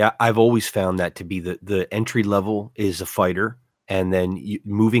exactly. I've always found that to be the entry level is a fighter, and then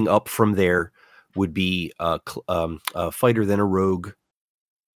moving up from there would be a fighter, then a rogue,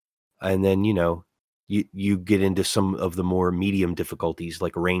 and then you get into some of the more medium difficulties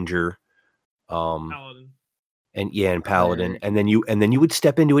like ranger, Paladin. and paladin, and then you would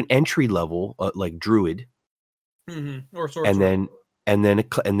step into an entry level like druid, or sorcerer, and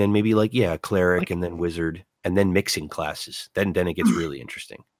then maybe a cleric, and then wizard, and then mixing classes. Then it gets really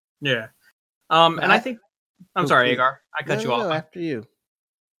interesting. Yeah. And I think I'm sorry, please. Hagar. I cut you off. No, after you.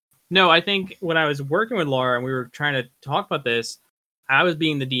 No, I think when I was working with Laura and we were trying to talk about this, I was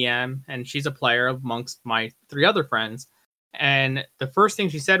being the DM and she's a player amongst my 3 other friends. And the first thing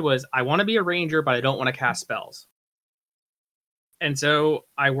she said was, I want to be a ranger, but I don't want to cast spells. And so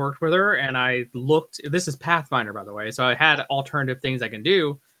I worked with her and I looked. This is Pathfinder, by the way. So I had alternative things I can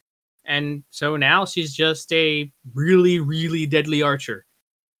do. And so now she's just a really, really deadly archer.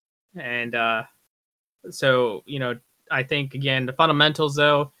 And so, I think, again, the fundamentals,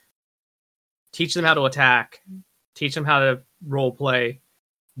 though, teach them how to attack, teach them how to role play,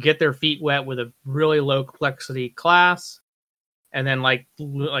 get their feet wet with a really low complexity class. And then, like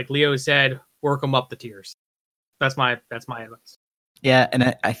Leo said, work them up the tiers. That's my advice. Yeah,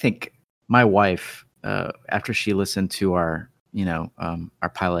 and I think my wife, after she listened to our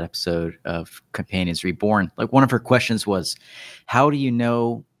pilot episode of Companions Reborn, like one of her questions was, how do you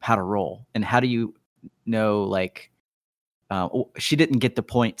know how to roll? And how do you know, like, she didn't get the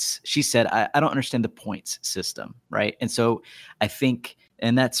points. She said, I don't understand the points system, right? And so I think,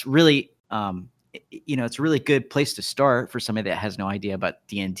 and that's really, it's a really good place to start for somebody that has no idea about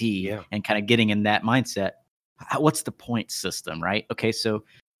D&D and kind of getting in that mindset. What's the point system, right? Okay, so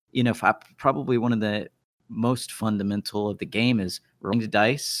probably one of the most fundamental of the game is rolling the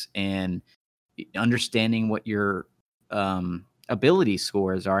dice and understanding what your ability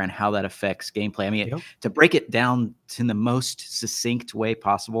scores are and how that affects gameplay. I mean, to break it down in the most succinct way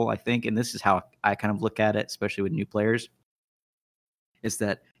possible, I think, and this is how I kind of look at it, especially with new players, is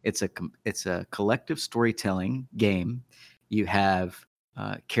that it's a collective storytelling game. You have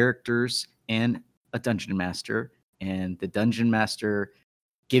characters and a dungeon master, and the dungeon master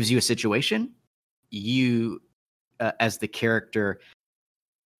gives you a situation. You, as the character,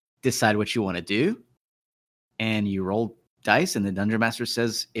 decide what you want to do, and you roll dice, and the dungeon master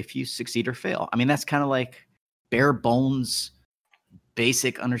says if you succeed or fail. I mean, that's kind of like bare bones,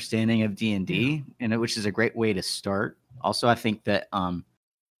 basic understanding of D&D, and which is a great way to start. Also, I think that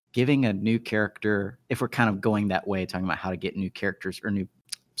giving a new character, if we're kind of going that way, talking about how to get new characters or new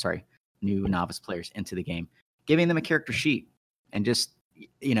novice players into the game, giving them a character sheet and just,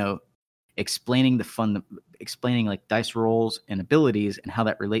 explaining like dice rolls and abilities and how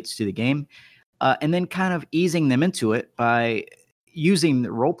that relates to the game. And then kind of easing them into it by using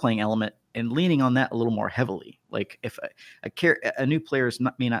the role-playing element and leaning on that a little more heavily. Like if a new player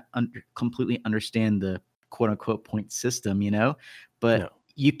may not completely understand the quote-unquote point system, but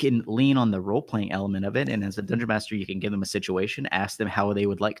you can lean on the role-playing element of it. And as a dungeon master, you can give them a situation, ask them how they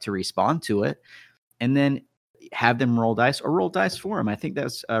would like to respond to it, and then have them roll dice or roll dice for them. I think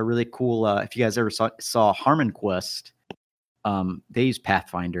that's really cool. If you guys ever saw Harmon Quest, they use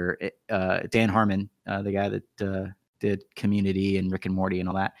Pathfinder. Dan Harmon, the guy that did Community and Rick and Morty and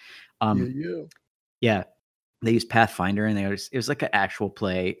all that. Yeah, they used Pathfinder, and it was like an actual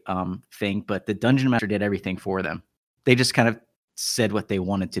play thing, but the dungeon master did everything for them. They just kind of said what they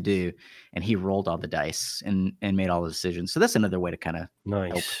wanted to do, and he rolled all the dice and made all the decisions. So that's another way to kind of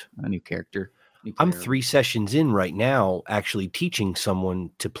help a new character. I'm 3 sessions in right now, actually teaching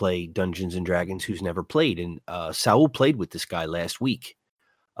someone to play Dungeons and Dragons who's never played. And Saul played with this guy last week.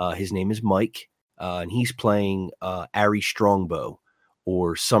 His name is Mike, and he's playing Ari Strongbow,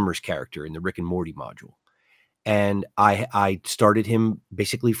 or Summer's character in the Rick and Morty module. And I started him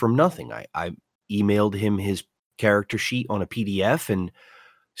basically from nothing. I emailed him his character sheet on a PDF and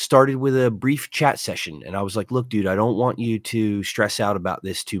started with a brief chat session. And I was like, look, dude, I don't want you to stress out about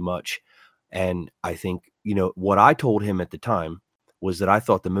this too much. And I think, what I told him at the time was that I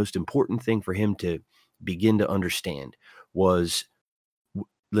thought the most important thing for him to begin to understand was,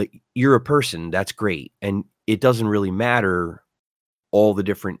 like, you're a person, that's great. And it doesn't really matter all the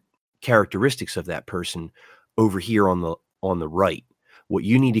different characteristics of that person over here on the right. What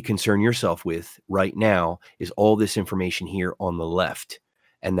you need to concern yourself with right now is all this information here on the left.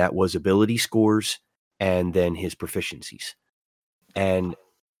 And that was ability scores and then his proficiencies. And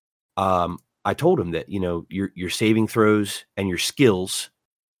I told him that, your saving throws and your skills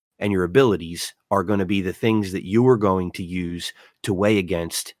and your abilities are going to be the things that you are going to use to weigh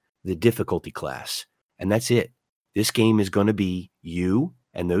against the difficulty class. And that's it. This game is going to be you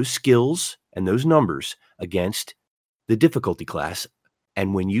and those skills and those numbers against the difficulty class.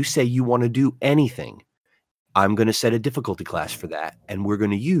 And when you say you want to do anything, I'm going to set a difficulty class for that. And we're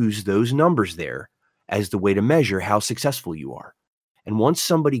going to use those numbers there as the way to measure how successful you are. And once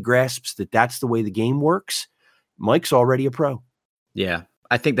somebody grasps that that's the way the game works, Mike's already a pro. Yeah,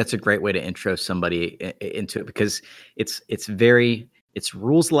 I think that's a great way to intro somebody into it, because it's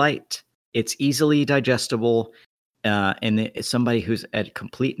rules light, it's easily digestible, and somebody who's a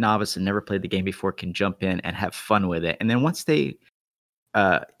complete novice and never played the game before can jump in and have fun with it. And then once they,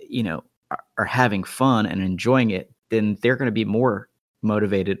 are having fun and enjoying it, then they're going to be more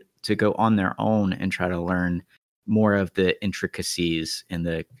motivated to go on their own and try to learn more of the intricacies and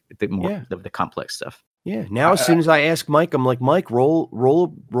the complex stuff. Yeah. Now, as soon as I ask Mike, I'm like, Mike, roll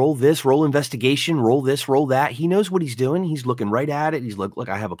this, roll investigation, roll this, roll that. He knows what he's doing. He's looking right at it. He's like, look,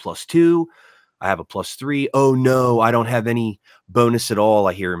 I have a +2. I have a +3. Oh no, I don't have any bonus at all.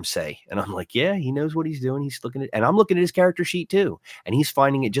 I hear him say, and I'm like, yeah, he knows what he's doing. He's looking at, and I'm looking at his character sheet too, and he's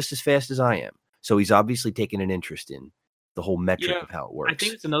finding it just as fast as I am. So he's obviously taking an interest in the whole metric of how it works. I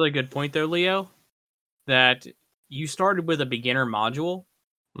think it's another good point though, Leo, that you started with a beginner module.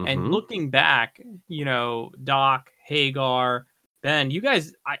 And looking back, Doc, Hagar, Ben, you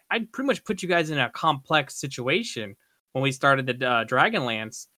guys, I pretty much put you guys in a complex situation when we started the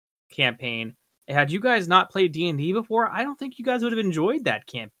Dragonlance campaign. Had you guys not played D&D before, I don't think you guys would have enjoyed that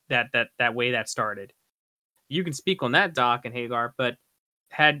that way that started. You can speak on that, Doc and Hagar, but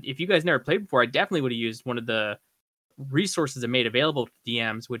if you guys never played before, I definitely would have used one of the resources that made available to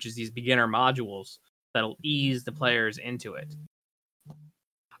DMs, which is these beginner modules that'll ease the players into it.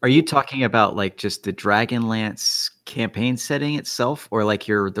 Are you talking about like just the Dragonlance campaign setting itself, or like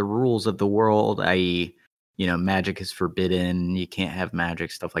the rules of the world, i.e., magic is forbidden, you can't have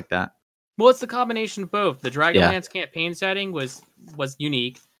magic, stuff like that? Well, it's the combination of both. The Dragonlance campaign setting was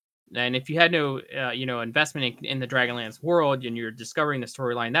unique, and if you had no investment in the Dragonlance world and you're discovering the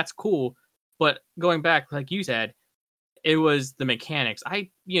storyline, that's cool. But going back, like you said, it was the mechanics.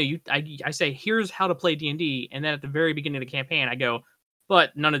 I say, here's how to play D&D, and then at the very beginning of the campaign, I go,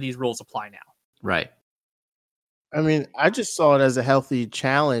 but none of these rules apply now. Right. I mean, I just saw it as a healthy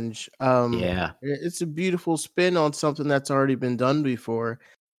challenge. Yeah. It's a beautiful spin on something that's already been done before.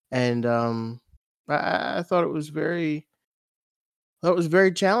 And I thought it was very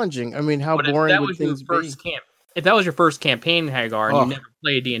challenging. I mean, how boring would things be? If that was your first campaign, Hagar, and you never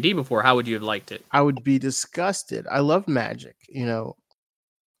played D&D before, how would you have liked it? I would be disgusted. I love magic, Yeah,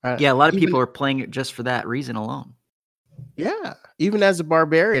 a lot of people are playing it just for that reason alone. Yeah, even as a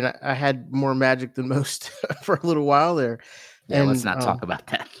barbarian, I had more magic than most for a little while there. Yeah, and let's not talk about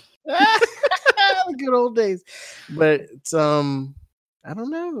that. The good old days. But it's I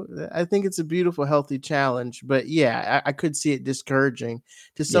don't know. I think it's a beautiful, healthy challenge. But yeah, I could see it discouraging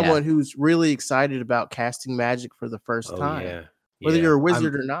to someone who's really excited about casting magic for the first time, whether you're a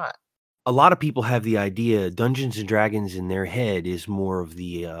wizard or not. A lot of people have the idea Dungeons and Dragons in their head is more of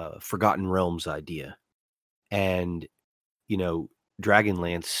the Forgotten Realms idea. And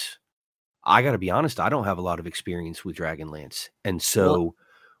Dragonlance, I got to be honest, I don't have a lot of experience with Dragonlance. And so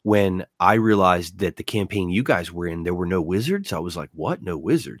when I realized that the campaign you guys were in, there were no wizards, I was like, what? No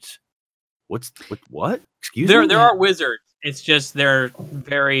wizards? What? Excuse me? There are wizards. It's just they're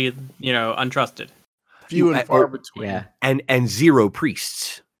very, untrusted. Few and far between. Yeah. And 0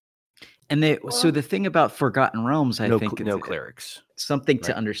 priests. And so the thing about Forgotten Realms, I think no clerics. Something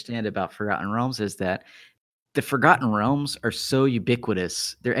to understand about Forgotten Realms is that the Forgotten Realms are so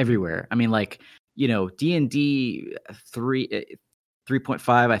ubiquitous. They're everywhere. I mean, like, D&D 3.5,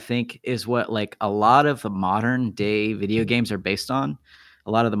 I think, is what like a lot of the modern day video games are based on.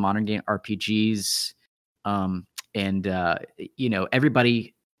 A lot of the modern game RPGs, and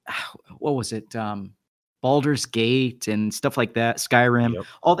everybody, what was it? Baldur's Gate and stuff like that, Skyrim,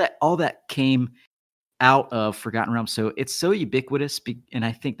 all that came out of Forgotten Realms. So it's so ubiquitous, and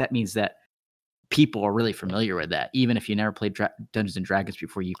I think that means that people are really familiar with that. Even if you never played Dungeons and Dragons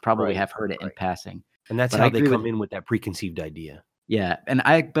before, you probably have heard it in passing. And that's how they come in with that preconceived idea. Yeah,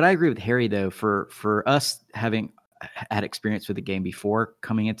 but I agree with Harry though. For us having had experience with the game before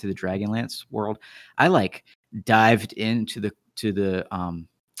coming into the Dragonlance world, I like dived into the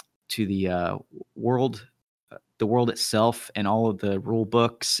world, the world itself, and all of the rule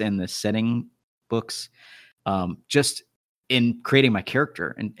books and the setting books, just in creating my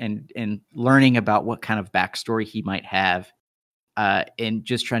character and learning about what kind of backstory he might have, and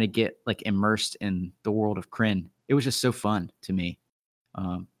just trying to get like immersed in the world of Krynn. It was just so fun to me.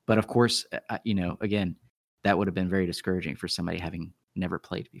 But of course, again, that would have been very discouraging for somebody having never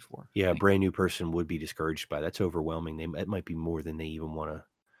played before. Yeah, a brand new person would be discouraged by that. That's overwhelming. It might be more than they even want to.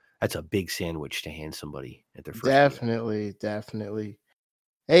 That's a big sandwich to hand somebody at their first Definitely.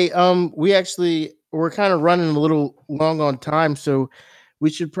 Hey, we're kind of running a little long on time, so we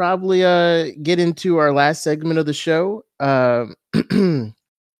should probably get into our last segment of the show. Per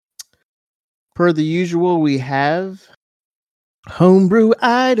the usual, we have homebrew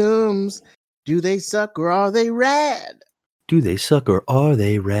items. Do they suck or are they rad? Do they suck or are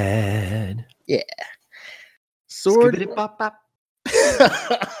they rad? Yeah. Sword.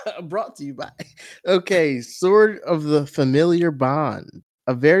 Brought to you by. Okay, Sword of the Familiar Bond.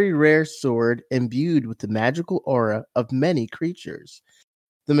 A very rare sword imbued with the magical aura of many creatures.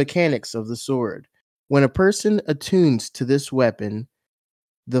 The mechanics of the sword. When a person attunes to this weapon,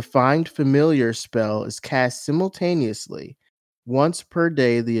 The Find Familiar spell is cast simultaneously. Once per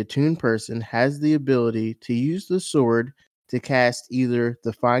day, the attuned person has the ability to use the sword to cast either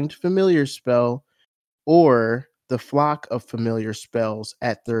the Find Familiar spell or the Flock of Familiar spells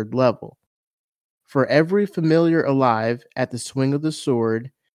at 3rd level. For every familiar alive at the swing of the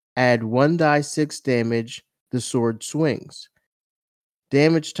sword, add 1d6 damage the sword swings.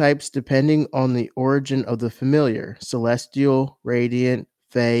 Damage types depending on the origin of the familiar: celestial, radiant,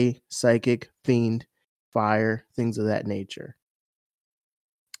 fey, psychic, fiend, fire, things of that nature.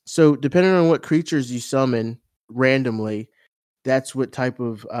 So depending on what creatures you summon randomly, that's what type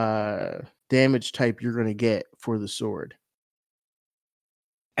of damage type you're going to get for the sword.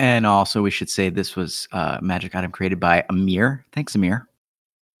 And also, we should say this was a magic item created by Amir. Thanks, Amir.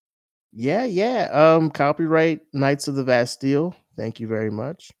 Yeah. Copyright Knights of the Vastille. Thank you very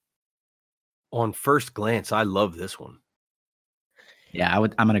much. On first glance, I love this one. Yeah, I'm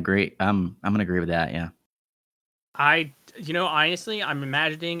gonna agree. I'm gonna agree with that. Yeah. Honestly, I'm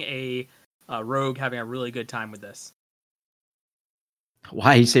imagining a rogue having a really good time with this.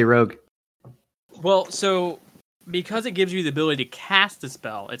 Why you say rogue? Well, so because it gives you the ability to cast the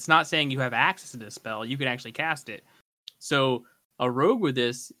spell, it's not saying you have access to this spell. You can actually cast it. So a rogue with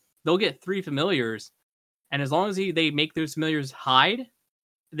this, they'll get 3 familiars, and as long as they make those familiars hide,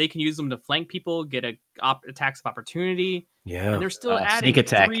 they can use them to flank people, get attacks of opportunity. Yeah, and they're still adding sneak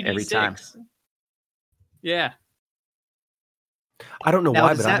attack 3d6 every time. Yeah. I don't know Now,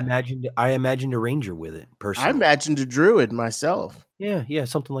 why, does but that- I imagined a ranger with it personally. I imagined a druid myself. Yeah,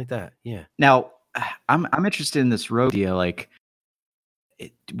 something like that. Yeah. Now, I'm interested in this rogue idea. Like,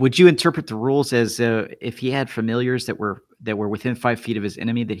 would you interpret the rules as if he had familiars that were within 5 feet of his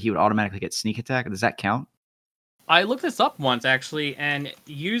enemy, that he would automatically get sneak attack? Does that count? I looked this up once actually, and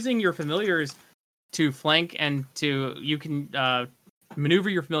using your familiars to flank and you can maneuver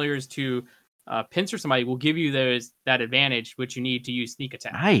your familiars to pincer somebody will give you that advantage which you need to use sneak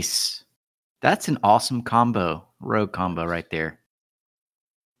attack. Nice. That's an awesome rogue combo right there.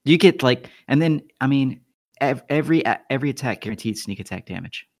 You get and then every attack guaranteed sneak attack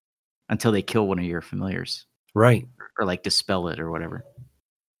damage until they kill one of your familiars, Right. or dispel it or whatever.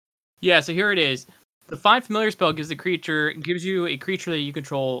 Yeah, so here it is. The Find Familiar spell gives you a creature that you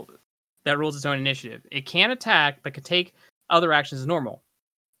control that rolls its own initiative. It can attack, but can take other actions as normal.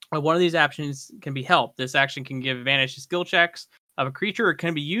 One of these actions can be help. This action can give advantage to skill checks of a creature, or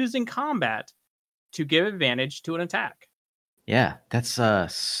can be used in combat to give advantage to an attack. Yeah, that's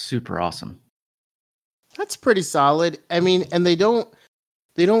super awesome. That's pretty solid. I mean, and they don't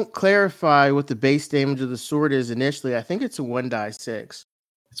clarify what the base damage of the sword is initially. I think it's a 1d6.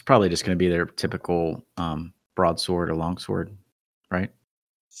 It's probably just going to be their typical broadsword or longsword, right?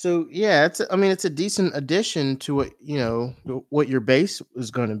 So yeah, it's a decent addition to what your base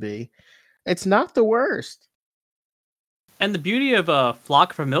is going to be. It's not the worst. And the beauty of a Flock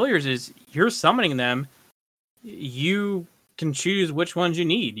of Familiars is you're summoning them. You can choose which ones you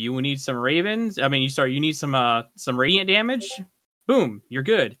need. You will need some ravens. You need some radiant damage. Boom, you're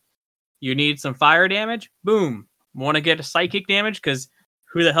good. You need some fire damage. Boom. Want to get a psychic damage because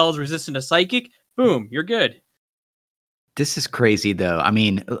who the hell is resistant to psychic? Boom, you're good. This is crazy, though. I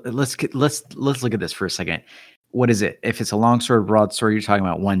mean, let's look at this for a second. What is it? If it's a longsword, broadsword, you're talking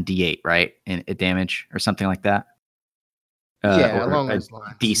about 1d8, right? In damage or something like that. Yeah, or along a those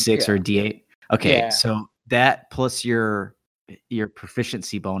lines. d6 Yeah. or d8. Okay, Yeah. so that plus your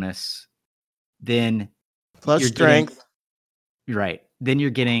proficiency bonus, then Plus you're strength. right. Then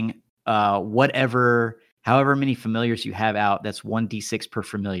you're getting however many familiars you have out. That's 1d6 per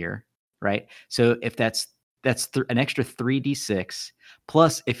familiar, right? So if that's an extra 3d6,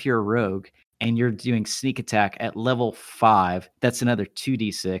 plus if you're a rogue and you're doing sneak attack at level 5, that's another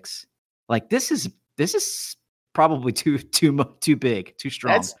 2d6. Like this is probably too big, too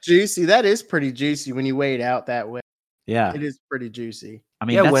strong. That's juicy. That is pretty juicy when you weigh it out that way. Yeah, It is pretty juicy. I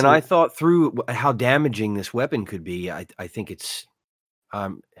mean, Yeah, that's when I thought through how damaging this weapon could be, I think it's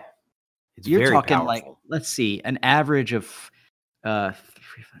you're very talking powerful. let's see, an average of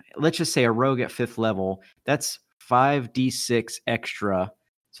let's just say a rogue at 5th level, that's 5d6 extra.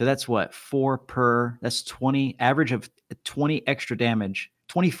 So that's what, 4 per, that's 20, average of 20 extra damage,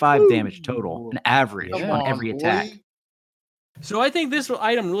 25 damage total, an average Come on every attack. So I think this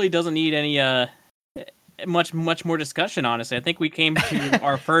item really doesn't need any much more discussion, honestly. I think we came to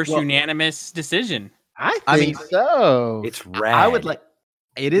our first unanimous decision. I mean, so. It's rad. I would like,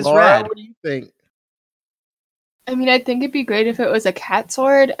 it is Laura, rad. what do you think? I mean, I think it'd be great if it was a cat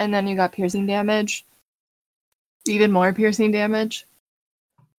sword and then you got piercing damage. Even more piercing damage.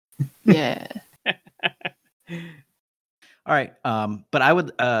 Yeah. All All right. But I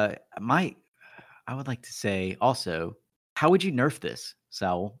would I would like to say also, how would you nerf this,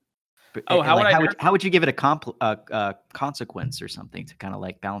 Saul? Oh, how would I nerf it? How would you give it a consequence or something to kind of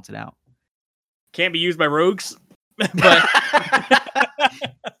like balance it out? Can't be used by rogues, but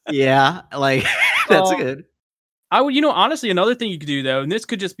yeah, like that's good. I would, honestly, another thing you could do though, and this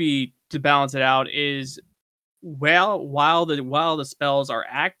could just be to balance it out, is while the spells are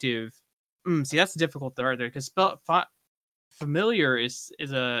active. See, that's difficult right there because familiar is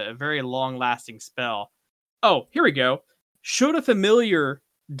a very long lasting spell. Oh, here we go. Should a familiar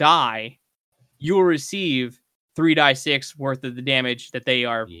die, you will receive 3d6 worth of the damage that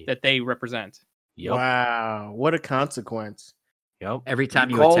they represent. Yep. Wow, what a consequence! Yep. Every time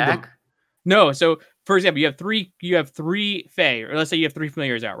you called attack. them. No, so for example, you have three Fae, or let's say you have 3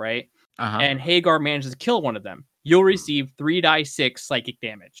 familiars out, right? And Hagar manages to kill one of them. You'll receive 3d6 psychic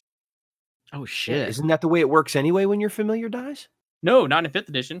damage. Oh shit! Isn't that the way it works anyway when your familiar dies? No, not in 5th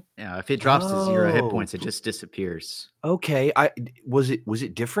edition. Yeah, if it drops to 0 hit points, it just disappears. Okay, was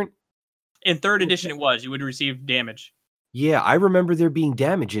it different? In 3rd edition, it was. You would receive damage. Yeah, I remember there being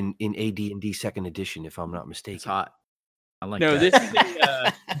damage in AD&D 2nd edition, if I'm not mistaken. It's hot. I like no, that. This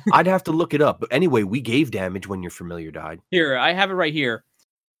is I'd have to look it up. But anyway, we gave damage when your familiar died. Here, I have it right here.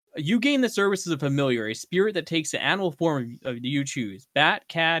 You gain the services of familiar, a spirit that takes the animal form of you choose: bat,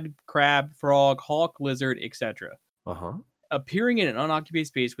 cat, crab, frog, hawk, lizard, etc. Appearing in an unoccupied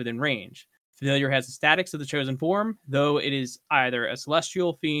space within range. Familiar has the statics of the chosen form, though it is either a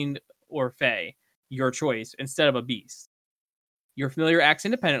celestial, fiend, or fae, your choice, instead of a beast. Your familiar acts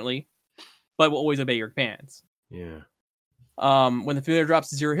independently, but will always obey your commands. Yeah. When the familiar drops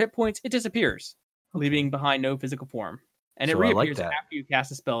to 0 hit points, it disappears, leaving behind no physical form. And it reappears after you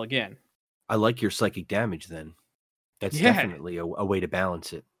cast a spell again. I like your psychic damage then. That's definitely a way to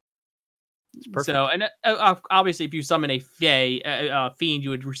balance it. It's perfect. So, and obviously, if you summon a fiend, you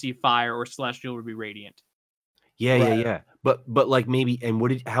would receive fire, or celestial would be radiant. Yeah. But like maybe,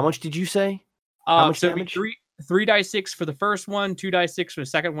 and how much did you say? How much damage? 3d6 for the first one, 2d6 for the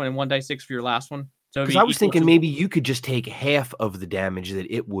second one, and 1d6 for your last one. So because I was thinking maybe you could just take half of the damage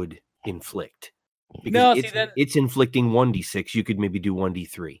that it would inflict. Because it's inflicting 1d6. You could maybe do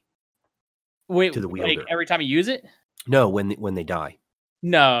 1d3. Wait, to the wielder. Like every time you use it? No, when they die.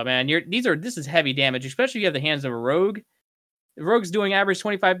 No, man. This is heavy damage, especially if you have the hands of a rogue. The rogue's doing average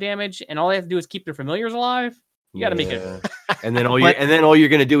 25 damage, and all they have to do is keep their familiars alive. You got to make it. And then all you're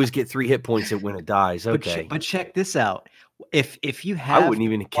gonna do is get 3 hit points when it dies. Okay. But check this out. If you have, I wouldn't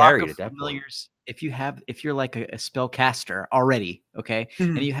even carry it at that familiars. If you're like a spellcaster already, okay,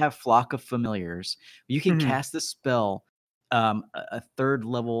 and you have Flock of Familiars, you can cast the spell a 3rd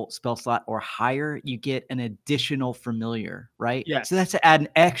level spell slot or higher. You get an additional familiar, right? Yeah. So that's to add an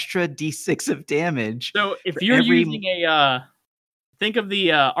extra d6 of damage. So if you're using think of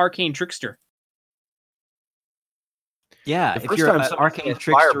the Arcane Trickster. Yeah, if you're an Arcane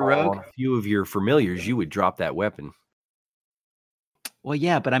Trickster rogue, a few of your familiars, you would drop that weapon. Well,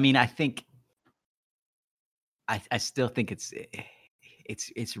 yeah, but I mean, I think. I still think it's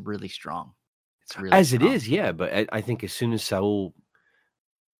really strong. It's really as strong. It is, yeah. But I think as soon as Saul,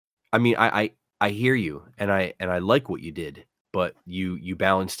 I mean, I hear you, and I like what you did, but you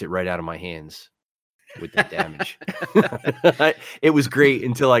balanced it right out of my hands with that damage. It was great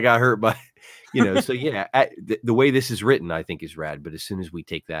until I got hurt by, So yeah, the way this is written, I think is rad. But as soon as we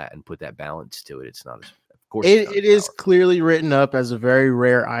take that and put that balance to it, it's not as. It is clearly written up as a very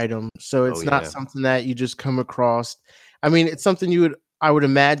rare item, so it's not something that you just come across. I mean, it's something I would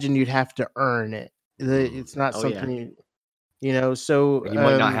imagine you'd have to earn it. It's not something So you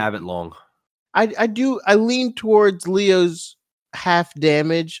might not have it long. I lean towards Leo's half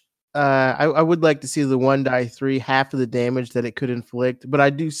damage. I would like to see the 1d3 half of the damage that it could inflict, but I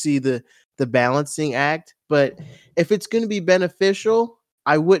do see the balancing act. But if it's going to be beneficial,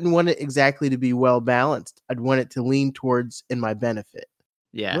 I wouldn't want it exactly to be well balanced. I'd want it to lean towards in my benefit.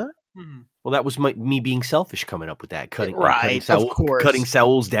 Yeah. What? Well, that was me being selfish coming up with that. Cutting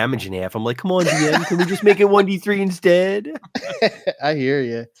Saul's damage in half. I'm like, come on, DM, can we just make it 1d3 instead? I hear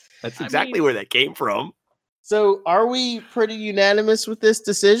you. That's exactly where that came from. So are we pretty unanimous with this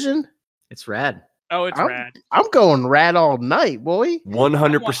decision? It's rad. Oh, it's rad. I'm going rad all night, boy.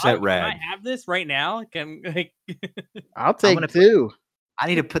 100% rad. Can I have this right now? I'll take 2. I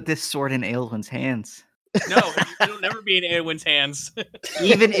need to put this sword in Aelwyn's hands. No, it'll never be in Aelwyn's hands.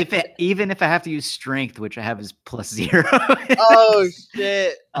 even if I have to use strength, which I have is +0. Oh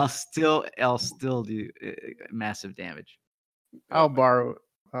shit! I'll still do massive damage. I'll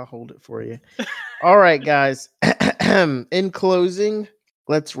hold it for you. All right, guys. In closing,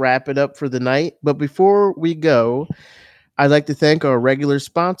 let's wrap it up for the night. But before we go, I'd like to thank our regular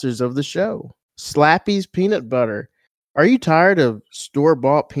sponsors of the show, Slappy's Peanut Butter. Are you tired of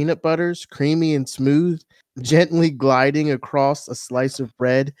store-bought peanut butters, creamy and smooth, gently gliding across a slice of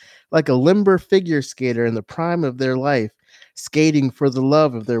bread like a limber figure skater in the prime of their life, skating for the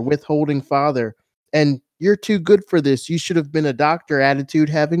love of their withholding father, and you're too good for this, you should have been a doctor attitude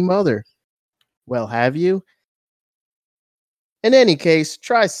having mother? Well, have you? In any case,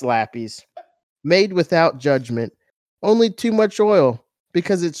 try Slappy's. Made without judgment. Only too much oil,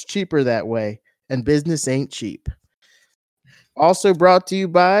 because it's cheaper that way, and business ain't cheap. Also brought to you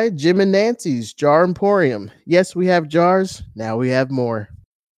by Jim and Nancy's Jar Emporium. Yes, we have jars. Now we have more.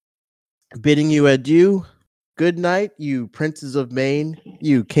 Bidding you adieu. Good night, you princes of Maine,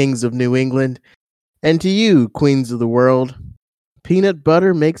 you kings of New England, and to you, queens of the world. Peanut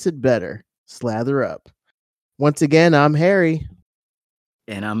butter makes it better. Slather up. Once again, I'm Harry.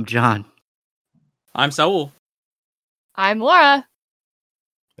 And I'm John. I'm Saul. I'm Laura.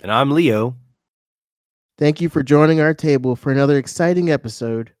 And I'm Leo. Thank you for joining our table for another exciting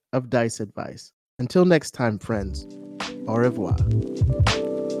episode of Dice Advice. Until next time, friends, au revoir.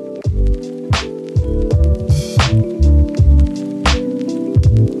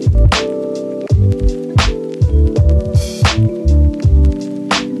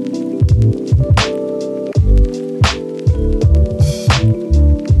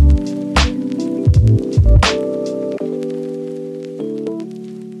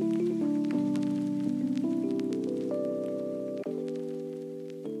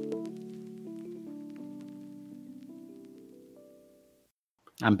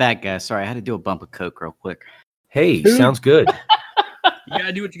 I'm back, guys. Sorry, I had to do a bump of Coke real quick. Hey, sounds good. You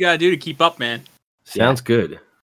gotta do what you gotta do to keep up, man. Sounds good.